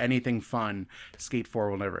 WarioWare, anything fun, Skate 4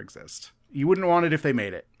 will never exist. You wouldn't want it if they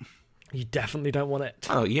made it. You definitely don't want it.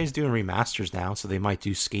 Oh, EA's doing remasters now, so they might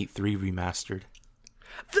do Skate 3 remastered.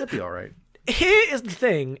 That'd be all right. Here is the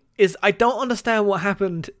thing: is I don't understand what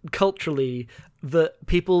happened culturally that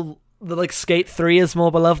like Skate 3 is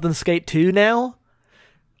more beloved than Skate 2 now.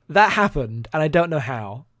 That happened, and I don't know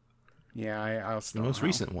how. Yeah, I also The don't most know.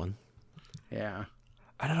 recent one. Yeah.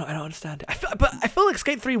 I don't know. I don't understand it. I feel like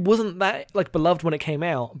Skate 3 wasn't that like beloved when it came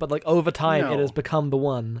out, but like over time No. it has become the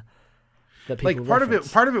one that people Like part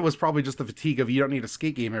reference. of it was probably just the fatigue of you don't need a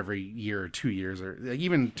skate game every year or 2 years, or like,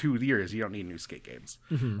 even 2 years. You don't need new skate games.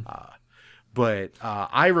 But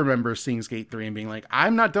I remember seeing Skate 3 and being like,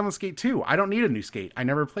 I'm not done with Skate 2. I don't need a new skate. I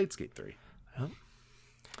never played Skate 3.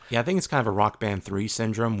 Yeah, I think it's kind of a Rock Band 3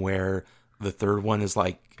 syndrome where the third one is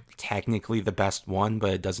like technically the best one, but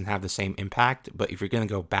it doesn't have the same impact. But if you're going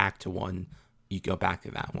to go back to one, you go back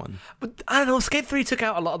to that one. But I don't know. Skate 3 took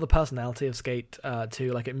out a lot of the personality of Skate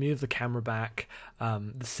 2. Like it moved the camera back.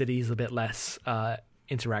 The city's a bit less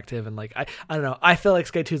interactive, and like I don't know. I feel like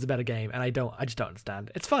Skate 2 is a better game, and I just don't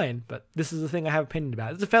understand. It's fine, but this is the thing I have opinion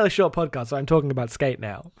about. It's a fairly short podcast, so I'm talking about Skate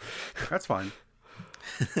now. That's fine.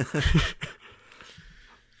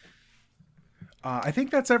 I think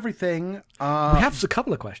that's everything. We have a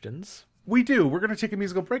couple of questions. We do. We're going to take a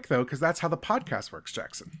musical break, though, because that's how the podcast works,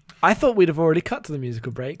 Jackson. I thought we'd have already cut to the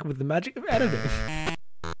musical break with the magic of editing.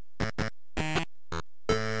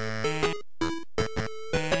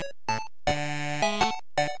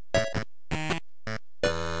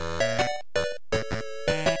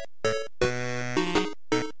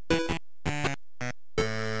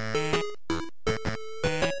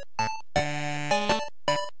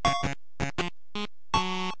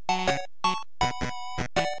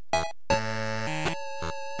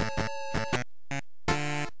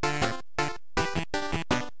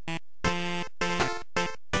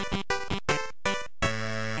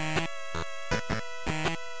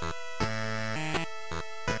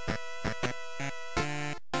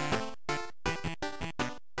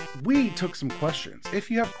 We took some questions.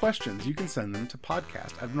 If you have questions, you can send them to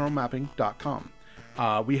podcast@normalmapping.com.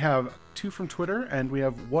 We have 2 from Twitter, and we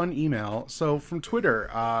have 1 email. So from Twitter,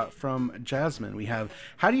 from Jasmine, we have,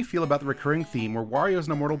 how do you feel about the recurring theme where Wario is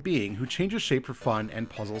an immortal being who changes shape for fun and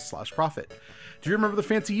puzzles/profit? Do you remember the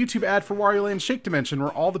fancy YouTube ad for Wario Land's Shake Dimension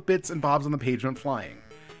where all the bits and bobs on the page went flying?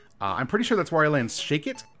 I'm pretty sure that's Wario Land's Shake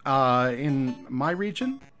It in my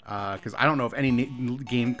region. Because I don't know of any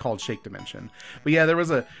game called Shake Dimension. But yeah, there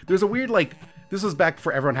was a weird, like, this was back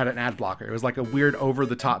before everyone had an ad blocker. It was like a weird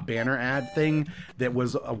over-the-top banner ad thing that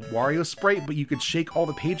was a Wario sprite, but you could shake all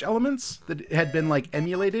the page elements that had been, like,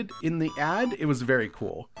 emulated in the ad. It was very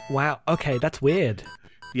cool. Wow. Okay, that's weird.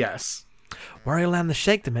 Yes. Wario Land the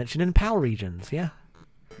Shake Dimension in PAL regions. Yeah.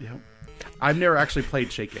 Yep. I've never actually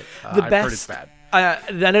played Shake It. The I've best, heard it's bad.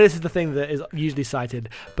 I know this is the thing that is usually cited,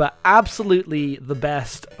 but absolutely the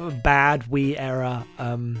best bad Wii era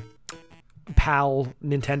PAL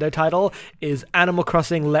Nintendo title is Animal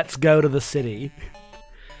Crossing Let's Go to the City.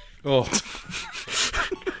 Oh.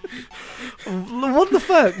 What the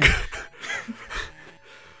fuck?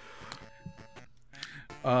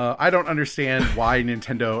 I don't understand why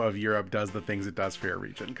Nintendo of Europe does the things it does for your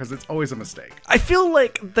region, because it's always a mistake. I feel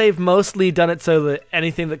like they've mostly done it so that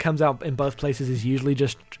anything that comes out in both places is usually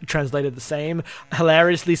just translated the same.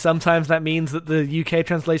 Hilariously, sometimes that means that the UK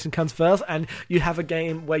translation comes first, and you have a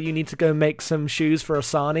game where you need to go make some shoes for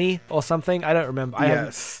Asani or something. I don't remember.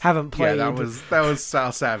 I haven't played. Yeah, that was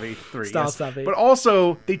Style Savvy 3. Style yes. Savvy. But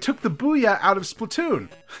also, they took the Booyah out of Splatoon.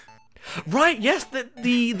 Right, yes,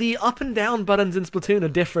 the up and down buttons in Splatoon are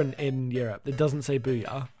different in Europe. It doesn't say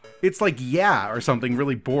Booyah. It's like yeah or something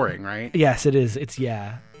really boring, right? Yes, it is. It's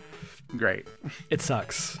yeah. Great. It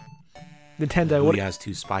sucks. Nintendo, Booyah's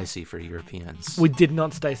too spicy for Europeans. we did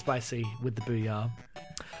not stay spicy with the Booyah.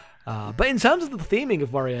 But in terms of the theming of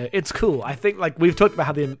Wario, it's cool. I think, like, we've talked about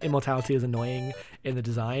how the immortality is annoying in the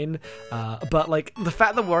design, but, like, the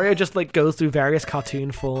fact that Wario just, like, goes through various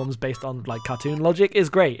cartoon forms based on, like, cartoon logic is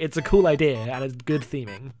great. It's a cool idea, and it's good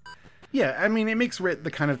theming. Yeah, I mean, it makes it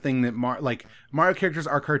the kind of thing that Mario characters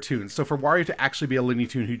are cartoons. So for Wario to actually be a Looney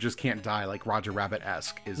Tune who just can't die, like Roger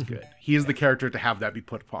Rabbit-esque, is good. He is the character to have that be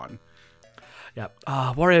put upon. Yep.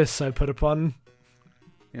 Wario is so put upon.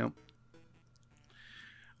 Yep.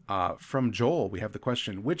 From Joel, we have the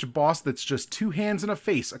question: which boss that's just 2 hands and a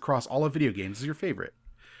face across all of video games is your favorite?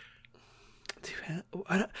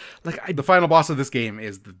 The final boss of this game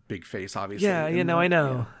is the big face, obviously. Yeah, I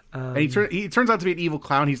know. And he turns out to be an evil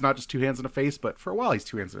clown. He's not just 2 hands and a face, but for a while he's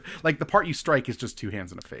 2 hands. Like, the part you strike is just 2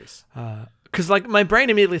 hands and a face. Because, like, my brain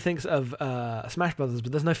immediately thinks of Smash Brothers,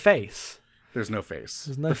 but there's no face. There's no face.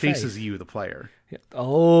 There's no the face face. is you, the player. Yeah.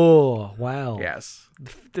 Oh, wow. Yes.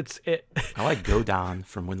 That's it. I like Godon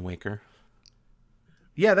from Wind Waker.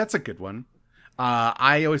 Yeah, that's a good one.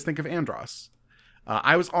 I always think of Andros.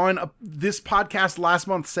 I was on this podcast last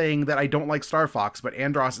month saying that I don't like Star Fox, but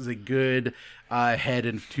Andros is a good head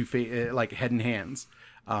and head and hands.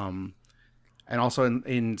 And also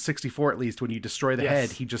in 64, at least, when you destroy the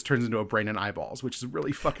head, he just turns into a brain and eyeballs, which is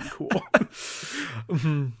really fucking cool.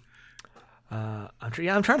 Mm-hmm. I'm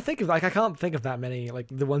trying to think of, like, I can't think of that many. Like,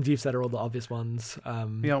 the ones you've said are all the obvious ones.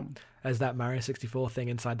 As that Mario 64 thing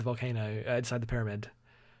inside the volcano, inside the pyramid.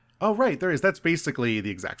 Oh, right, there is. That's basically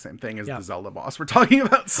the exact same thing as the Zelda boss we're talking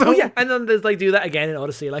about. So oh, yeah, and then there's, like, do that again in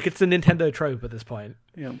Odyssey. Like, it's a Nintendo trope at this point.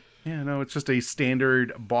 Yeah, no, it's just a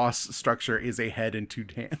standard boss structure is a head and 2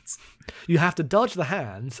 hands. You have to dodge the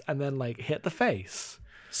hands and then, like, hit the face.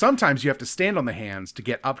 Sometimes you have to stand on the hands to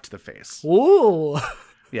get up to the face. Ooh.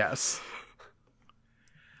 Yes.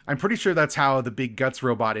 I'm pretty sure that's how the big guts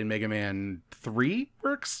robot in Mega Man 3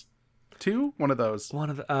 works. 2? One of those.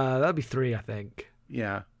 That'd be 3, I think.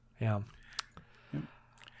 Yeah. Well,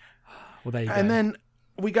 there you go. And then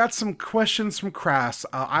we got some questions from Crass.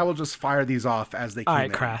 I will just fire these off as they came in. All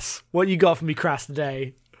right, Crass. What you got for me, Crass,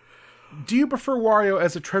 today? Do you prefer Wario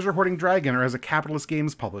as a treasure-hoarding dragon or as a capitalist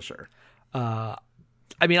games publisher? I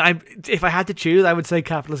mean, if I had to choose, I would say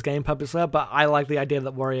capitalist game publisher, but I like the idea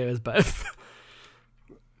that Wario is both.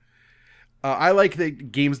 I like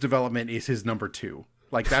that games development is his number 2.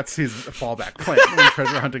 Like, that's his fallback plan when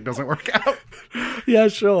treasure hunting doesn't work out. Yeah,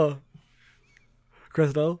 sure.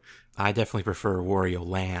 Crystal? I definitely prefer Wario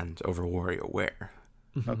Land over WarioWare.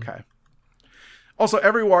 Okay. Also,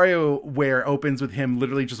 every WarioWare opens with him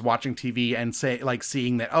literally just watching TV and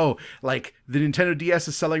seeing that, the Nintendo DS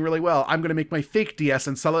is selling really well. I'm going to make my fake DS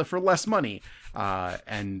and sell it for less money.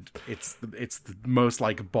 And it's the most,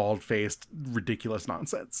 like, bald-faced, ridiculous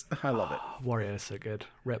nonsense. I love it. Wario is so good.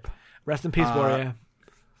 Rip. Rest in peace, Wario.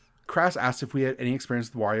 Crass asked if we had any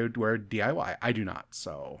experience with WarioWare DIY. I do not,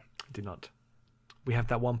 so... I do not. We have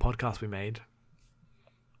that one podcast we made.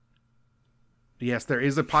 Yes, there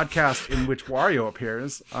is a podcast in which Wario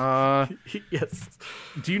appears. Yes.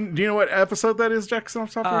 Do you know what episode that is, Jackson,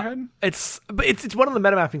 off the top of your head? It's one of the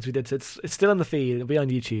meta mappings we did, so it's still in the feed. It'll be on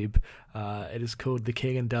YouTube. It is called The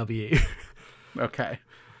King and W. Okay.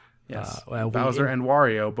 Yes. Bowser and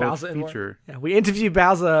Wario both feature. We interview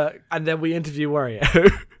Bowser and then we interview Wario.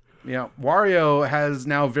 Yeah, Wario has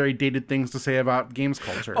now very dated things to say about games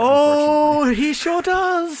culture. Oh, he sure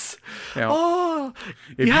does. Yeah. Oh,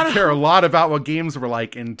 if you care a lot about what games were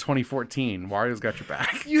like in 2014, Wario's got your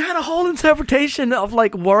back. You had a whole interpretation of,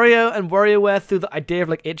 like, Wario and WarioWare through the idea of,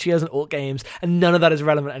 like, itch.io's and alt games, and none of that is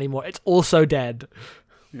relevant anymore. It's also dead.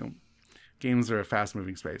 Games are a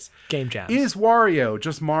fast-moving space. Game jams. Is Wario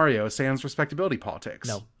just Mario sans respectability politics?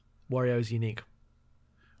 No, Wario is unique.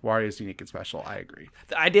 Wario is unique and special. I agree.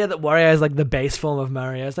 The idea that Wario is, like, the base form of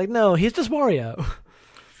Mario is like, no, he's just Wario.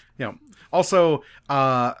 Also,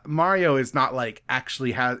 Mario is not, like,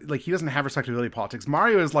 actually he doesn't have respectability politics.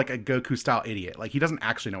 Mario is like a Goku-style idiot. Like, he doesn't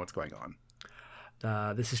actually know what's going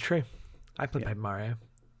on. This is true. I played Paper Mario.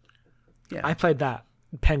 Yeah. I played that.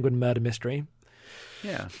 penguin murder mystery.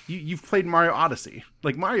 Yeah, you've played Mario Odyssey.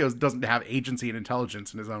 Like, Mario doesn't have agency and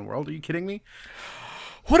intelligence in his own world. Are you kidding me?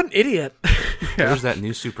 What an idiot! There's that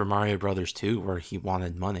new Super Mario Brothers 2 where he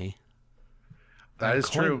wanted money. That is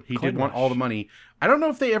true. He did want all the money. I don't know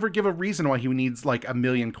if they ever give a reason why he needs like 1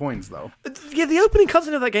 million coins, though. Yeah, the opening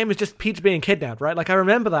cutscene of that game is just Peach being kidnapped, right? Like, I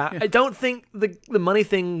remember that. Yeah. I don't think the money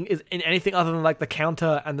thing is in anything other than like the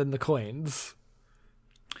counter and then the coins.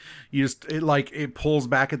 You just it pulls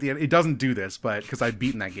back at the end. It doesn't do this, but because I've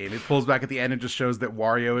beaten that game, it pulls back at the end and just shows that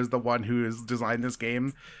Wario is the one who has designed this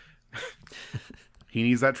game. He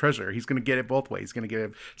needs that treasure. He's going to get it both ways. He's going to get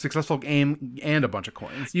a successful game and a bunch of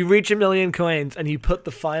coins. You reach 1 million coins and you put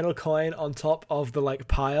the final coin on top of the like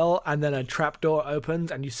pile, and then a trapdoor opens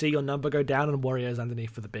and you see your number go down and Wario's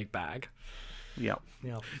underneath for the big bag. Yeah.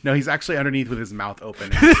 Yeah. No, he's actually underneath with his mouth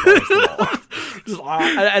open. And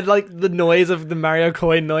and like the noise of the Mario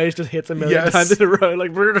coin noise just hits 1 million times in a row.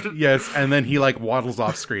 Like, yes, and then he like waddles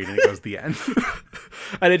off screen and it goes to the end.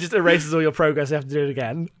 And it just erases all your progress. You have to do it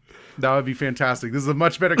again. That would be fantastic. This is a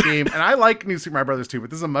much better game, and I like New Super Mario Brothers 2, but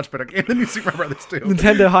this is a much better game than New Super Mario Brothers 2.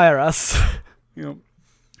 Nintendo, hire us. And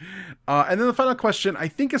then the final question, I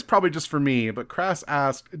think, is probably just for me, but Crass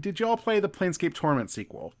asked, did y'all play the Planescape Tournament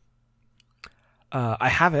sequel? I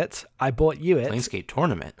have it. I bought you it. Planescape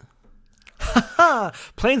Tournament. Haha!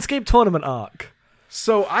 Planescape Tournament arc.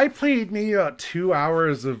 So I played maybe about 2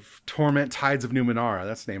 hours of Torment Tides of Numenera.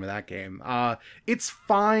 That's the name of that game. It's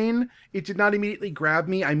fine. It did not immediately grab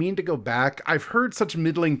me. I mean to go back. I've heard such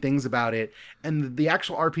middling things about it, and the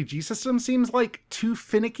actual RPG system seems like too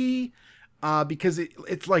finicky. Because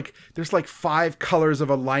it's like there's like 5 colors of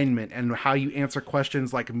alignment, and how you answer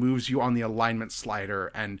questions like moves you on the alignment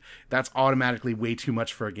slider, and that's automatically way too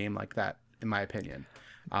much for a game like that, in my opinion.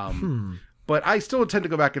 But I still intend to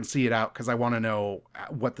go back and see it out because I want to know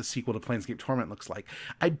what the sequel to Planescape Torment looks like.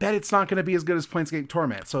 I bet it's not going to be as good as Planescape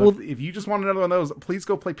Torment. So if you just want another one of those, please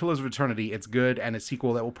go play Pillars of Eternity. It's good, and a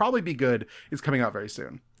sequel that will probably be good is coming out very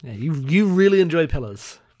soon. Yeah, you really enjoy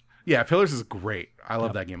Pillars. Yeah, Pillars is great. I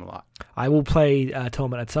love that game a lot. I will play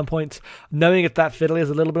Torment at some point, knowing if that fiddle is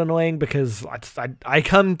a little bit annoying because I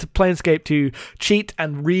come to Planescape to cheat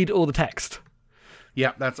and read all the text.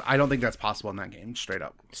 Yeah, I don't think that's possible in that game, straight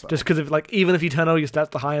up. So. Just because even if you turn all your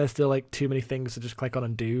stats to high, there's still like too many things to just click on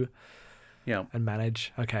and do. Yeah. And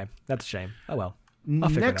manage. Okay, that's a shame. Oh well.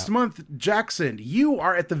 Next month, Jackson, you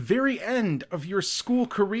are at the very end of your school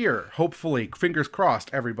career. Hopefully, fingers crossed,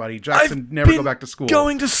 everybody. Jackson, never go back to school.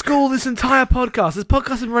 Going to school this entire podcast. This podcast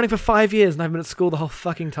has been running for 5 years, and I've been at school the whole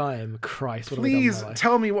fucking time. Christ, what Please have I done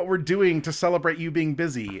tell me what we're doing to celebrate you being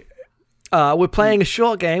busy. We're playing a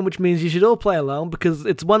short game, which means you should all play along because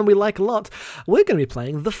it's one we like a lot. We're going to be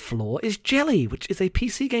playing The Floor is Jelly, which is a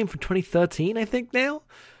PC game from 2013, I think now.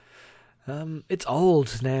 It's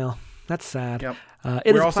old now. That's sad. Yep.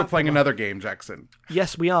 We're also playing another game, Jackson.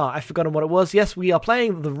 Yes, we are. I've forgotten what it was. Yes, we are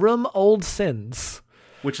playing The Room Old Sins.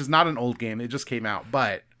 Which is not an old game. It just came out,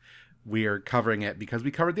 but we are covering it because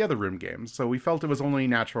we covered the other Room games. So we felt it was only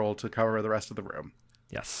natural to cover the rest of the Room.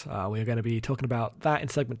 Yes, we are going to be talking about that in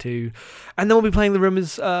segment 2. And then we'll be playing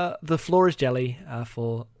The Floor is Jelly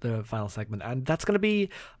for the final segment. And that's going to be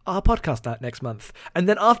our podcast next month. And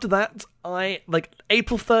then after that,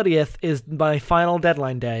 April 30th is my final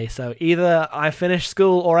deadline day. So either I finish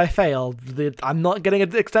school or I fail. I'm not getting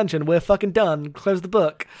an extension. We're fucking done. Close the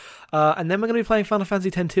book. And then we're going to be playing Final Fantasy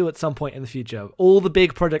X-2 at some point in the future. All the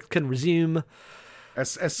big projects can resume.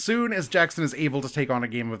 As soon as Jackson is able to take on a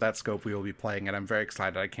game of that scope, we will be playing it. I'm very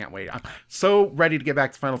excited. I can't wait. I'm so ready to get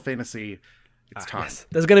back to Final Fantasy. It's time. Yes.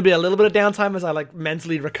 There's going to be a little bit of downtime as I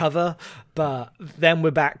mentally recover, but then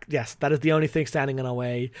we're back. Yes, that is the only thing standing in our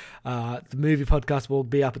way. The movie podcast will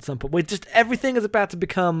be up at some point. Everything is about to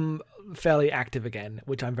become fairly active again,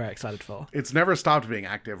 which I'm very excited for. It's never stopped being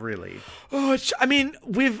active, really.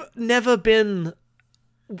 We've never been...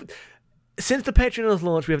 Since the Patreon was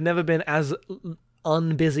launched, we have never been as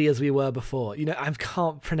unbusy as we were before. I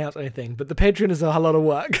can't pronounce anything, but the Patreon is a lot of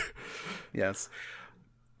work. Yes.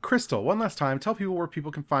 Crystal, one last time, tell people where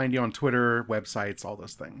people can find you on Twitter, websites, all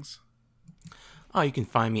those things. You can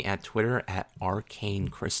find me at Twitter at Arcane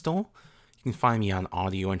Crystal. You can find me on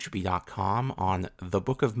audioentropy.com, on the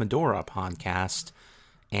Book of Medora podcast,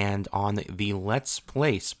 and on the Let's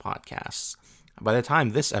Place podcast. By the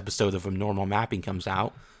time this episode of Abnormal Mapping comes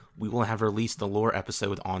out, we will have released the lore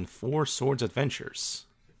episode on Four Swords Adventures.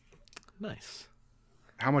 Nice.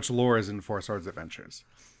 How much lore is in Four Swords Adventures?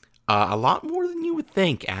 A lot more than you would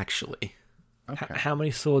think, actually. Okay. How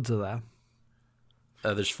many swords are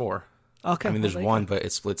there? There's 4. Okay. There's 1, but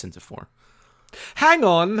it splits into 4. Hang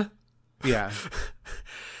on! Yeah.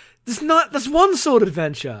 That's one sword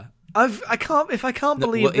adventure. I can't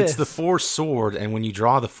believe Well, this. it's the 4 sword, and when you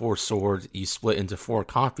draw the 4 sword, you split into 4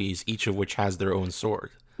 copies, each of which has their own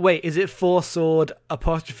sword. Wait, is it 4 sword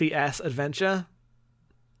 'S adventure?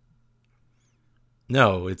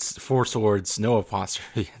 No, it's 4 swords, no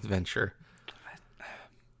apostrophe adventure.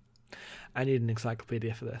 I need an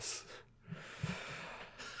encyclopedia for this.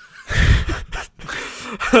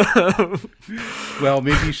 Well,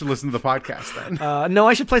 maybe you should listen to the podcast then. No,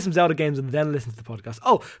 I should play some Zelda games and then listen to the podcast.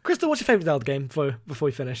 Oh, Crystal, what's your favorite Zelda game before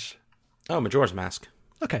we finish? Oh, Majora's Mask.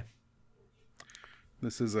 Okay.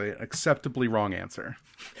 This is an acceptably wrong answer.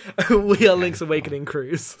 We are Link's Awakening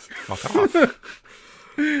crews. Fuck off.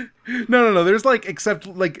 No.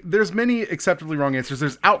 There's many acceptably wrong answers.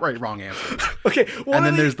 There's outright wrong answers. Okay, And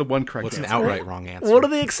then there's the one correct What's an answer. outright wrong answer? what are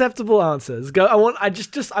the acceptable answers? Go. I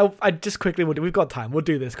just quickly. We've got time. We'll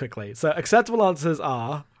do this quickly. So acceptable answers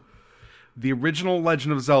are The original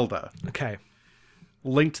Legend of Zelda, okay,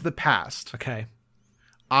 Link to the Past, okay,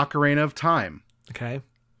 Ocarina of Time, okay,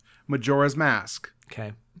 Majora's Mask,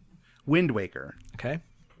 okay, Wind Waker, okay.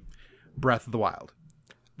 Breath of the Wild.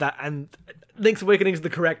 That and Link's Awakening is the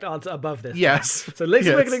correct answer above this. Yes. So Link's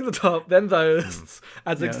Yes. Awakening at the top, then those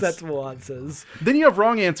as Yes. acceptable answers. Then you have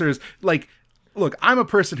wrong answers. Like, look, I'm a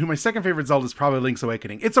person who my second favorite Zelda is probably Link's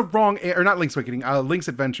Awakening. It's a wrong, or not Link's Awakening, Link's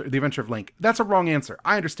Adventure, The Adventure of Link. That's a wrong answer.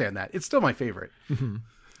 I understand that. It's still my favorite.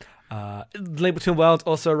 Link Between Worlds,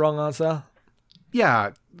 also a wrong answer.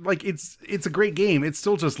 Yeah, like it's a great game. It's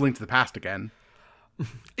still just Link to the Past again.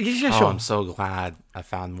 Yeah, Oh, sure. I'm so glad I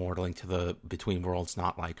found more to Link to the Between Worlds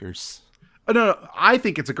not likers. No, I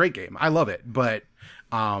think it's a great game. I love it, but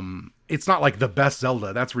it's not like the best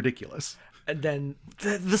Zelda. That's ridiculous. And then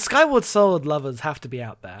the Skyward Sword lovers have to be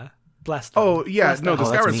out there. Bless them. Oh yeah, Bless no, them. the Oh,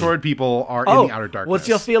 that's Skyward me. Sword people are in the outer darkness. What's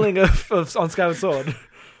your feeling of on Skyward Sword?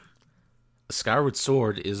 Skyward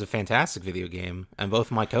Sword is a fantastic video game, and both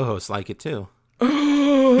my co-hosts like it too.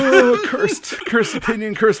 cursed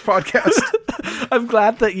opinion, cursed podcast? I'm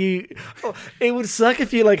glad that you. Oh, it would suck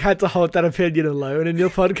if you had to hold that opinion alone in your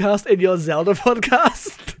podcast, in your Zelda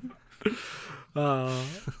podcast.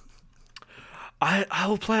 I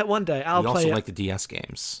will play it one day. I'll We play also it. like the DS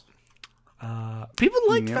games. People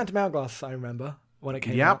liked Yep. Phantom Hourglass. I remember when it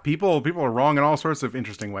came Yeah, out. people are wrong in all sorts of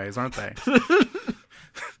interesting ways, aren't they?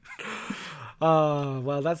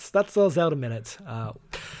 Well, that's our Zelda minute.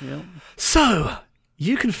 So,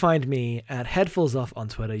 you can find me at Headfuls Off on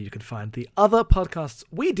Twitter. You can find the other podcasts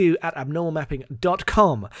we do at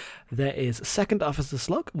abnormalmapping.com. There is Second Officer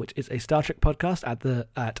Slug, which is a Star Trek podcast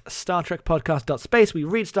at StarTrekPodcast.space. We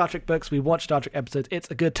read Star Trek books, we watch Star Trek episodes. It's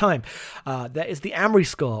a good time. There is the Amory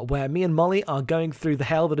Score, where me and Molly are going through the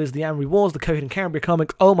hell that is the Amory Wars, the Coheed and Cambria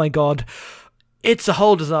comics. Oh my god. It's a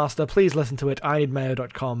whole disaster. Please listen to it.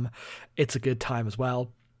 ineedmayo.com. It's a good time as well.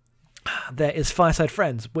 There is Fireside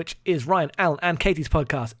Friends, which is Ryan, Alan, and Katie's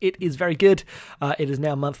podcast. It is very good. It is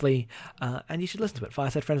now monthly, and you should listen to it.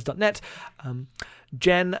 FiresideFriends.net.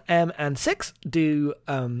 Jen, M, and Six do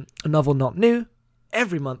a novel not new.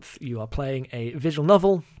 Every month you are playing a visual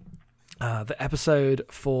novel. The episode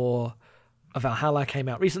for Valhalla came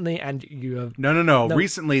out recently, and you have... No.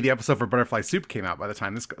 Recently, the episode for Butterfly Soup came out by the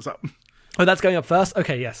time this goes up. Oh, that's going up first?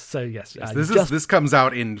 Okay, yes. So, yes. This comes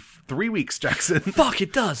out in 3 weeks, Jackson. Fuck,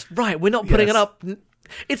 it does. Right, we're not putting Yes. it up.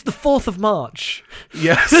 It's the 4th of March.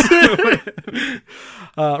 Yes.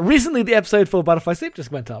 Recently, the episode for Butterfly Soup just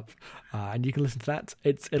went up, and you can listen to that.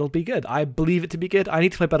 It'll be good. I believe it to be good. I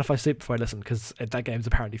need to play Butterfly Soup before I listen, because that game's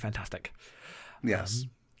apparently fantastic. Yes.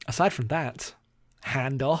 Aside from that,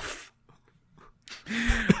 hand off.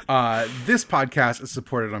 This podcast is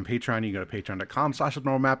supported on Patreon. You go to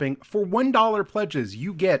patreon.com/abnormalmapping. For $1 pledges,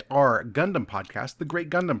 you get our Gundam podcast, The Great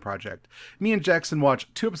Gundam Project. Me and Jackson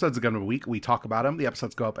watch 2 episodes of Gundam a week. We talk about them. The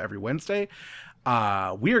episodes go up every Wednesday.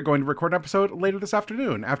 We are going to record an episode later this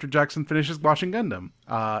afternoon after Jackson finishes watching Gundam.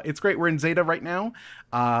 It's great. We're in Zeta right now.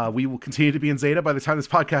 We will continue to be in Zeta by the time this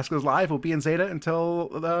podcast goes live. We'll be in Zeta until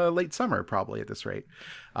late summer, probably at this rate.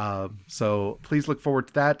 So please look forward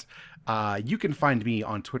to that. You can find me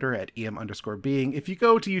on Twitter at em_being. If you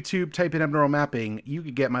go to YouTube, type in Abnormal Mapping, you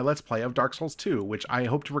can get my Let's Play of Dark Souls 2, which I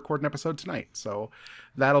hope to record an episode tonight. So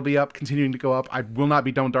that'll be up, continuing to go up. I will not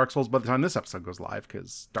be done with Dark Souls by the time this episode goes live,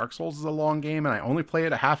 because Dark Souls is a long game, and I only play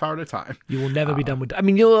it a half hour at a time. You will never be done with... I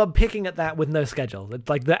mean, you're picking at that with no schedule. It's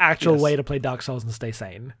like the actual Yes. way to play Dark Souls and stay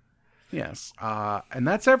sane. Yes. And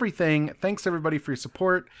that's everything. Thanks, everybody, for your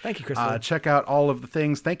support. Thank you, Crystal. Check out all of the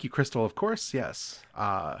things. Thank you, Crystal, of course. Yes.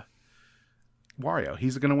 Wario,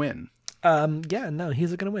 he's going to win. Yeah, no, he's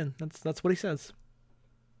going to win. That's what he says.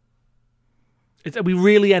 Are we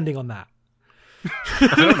really ending on that?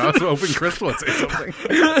 I don't know. So open Crystal would say something.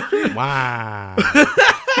 Wow.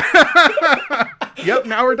 Yep,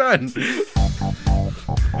 now we're done.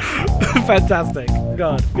 Fantastic.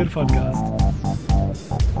 God, good podcast.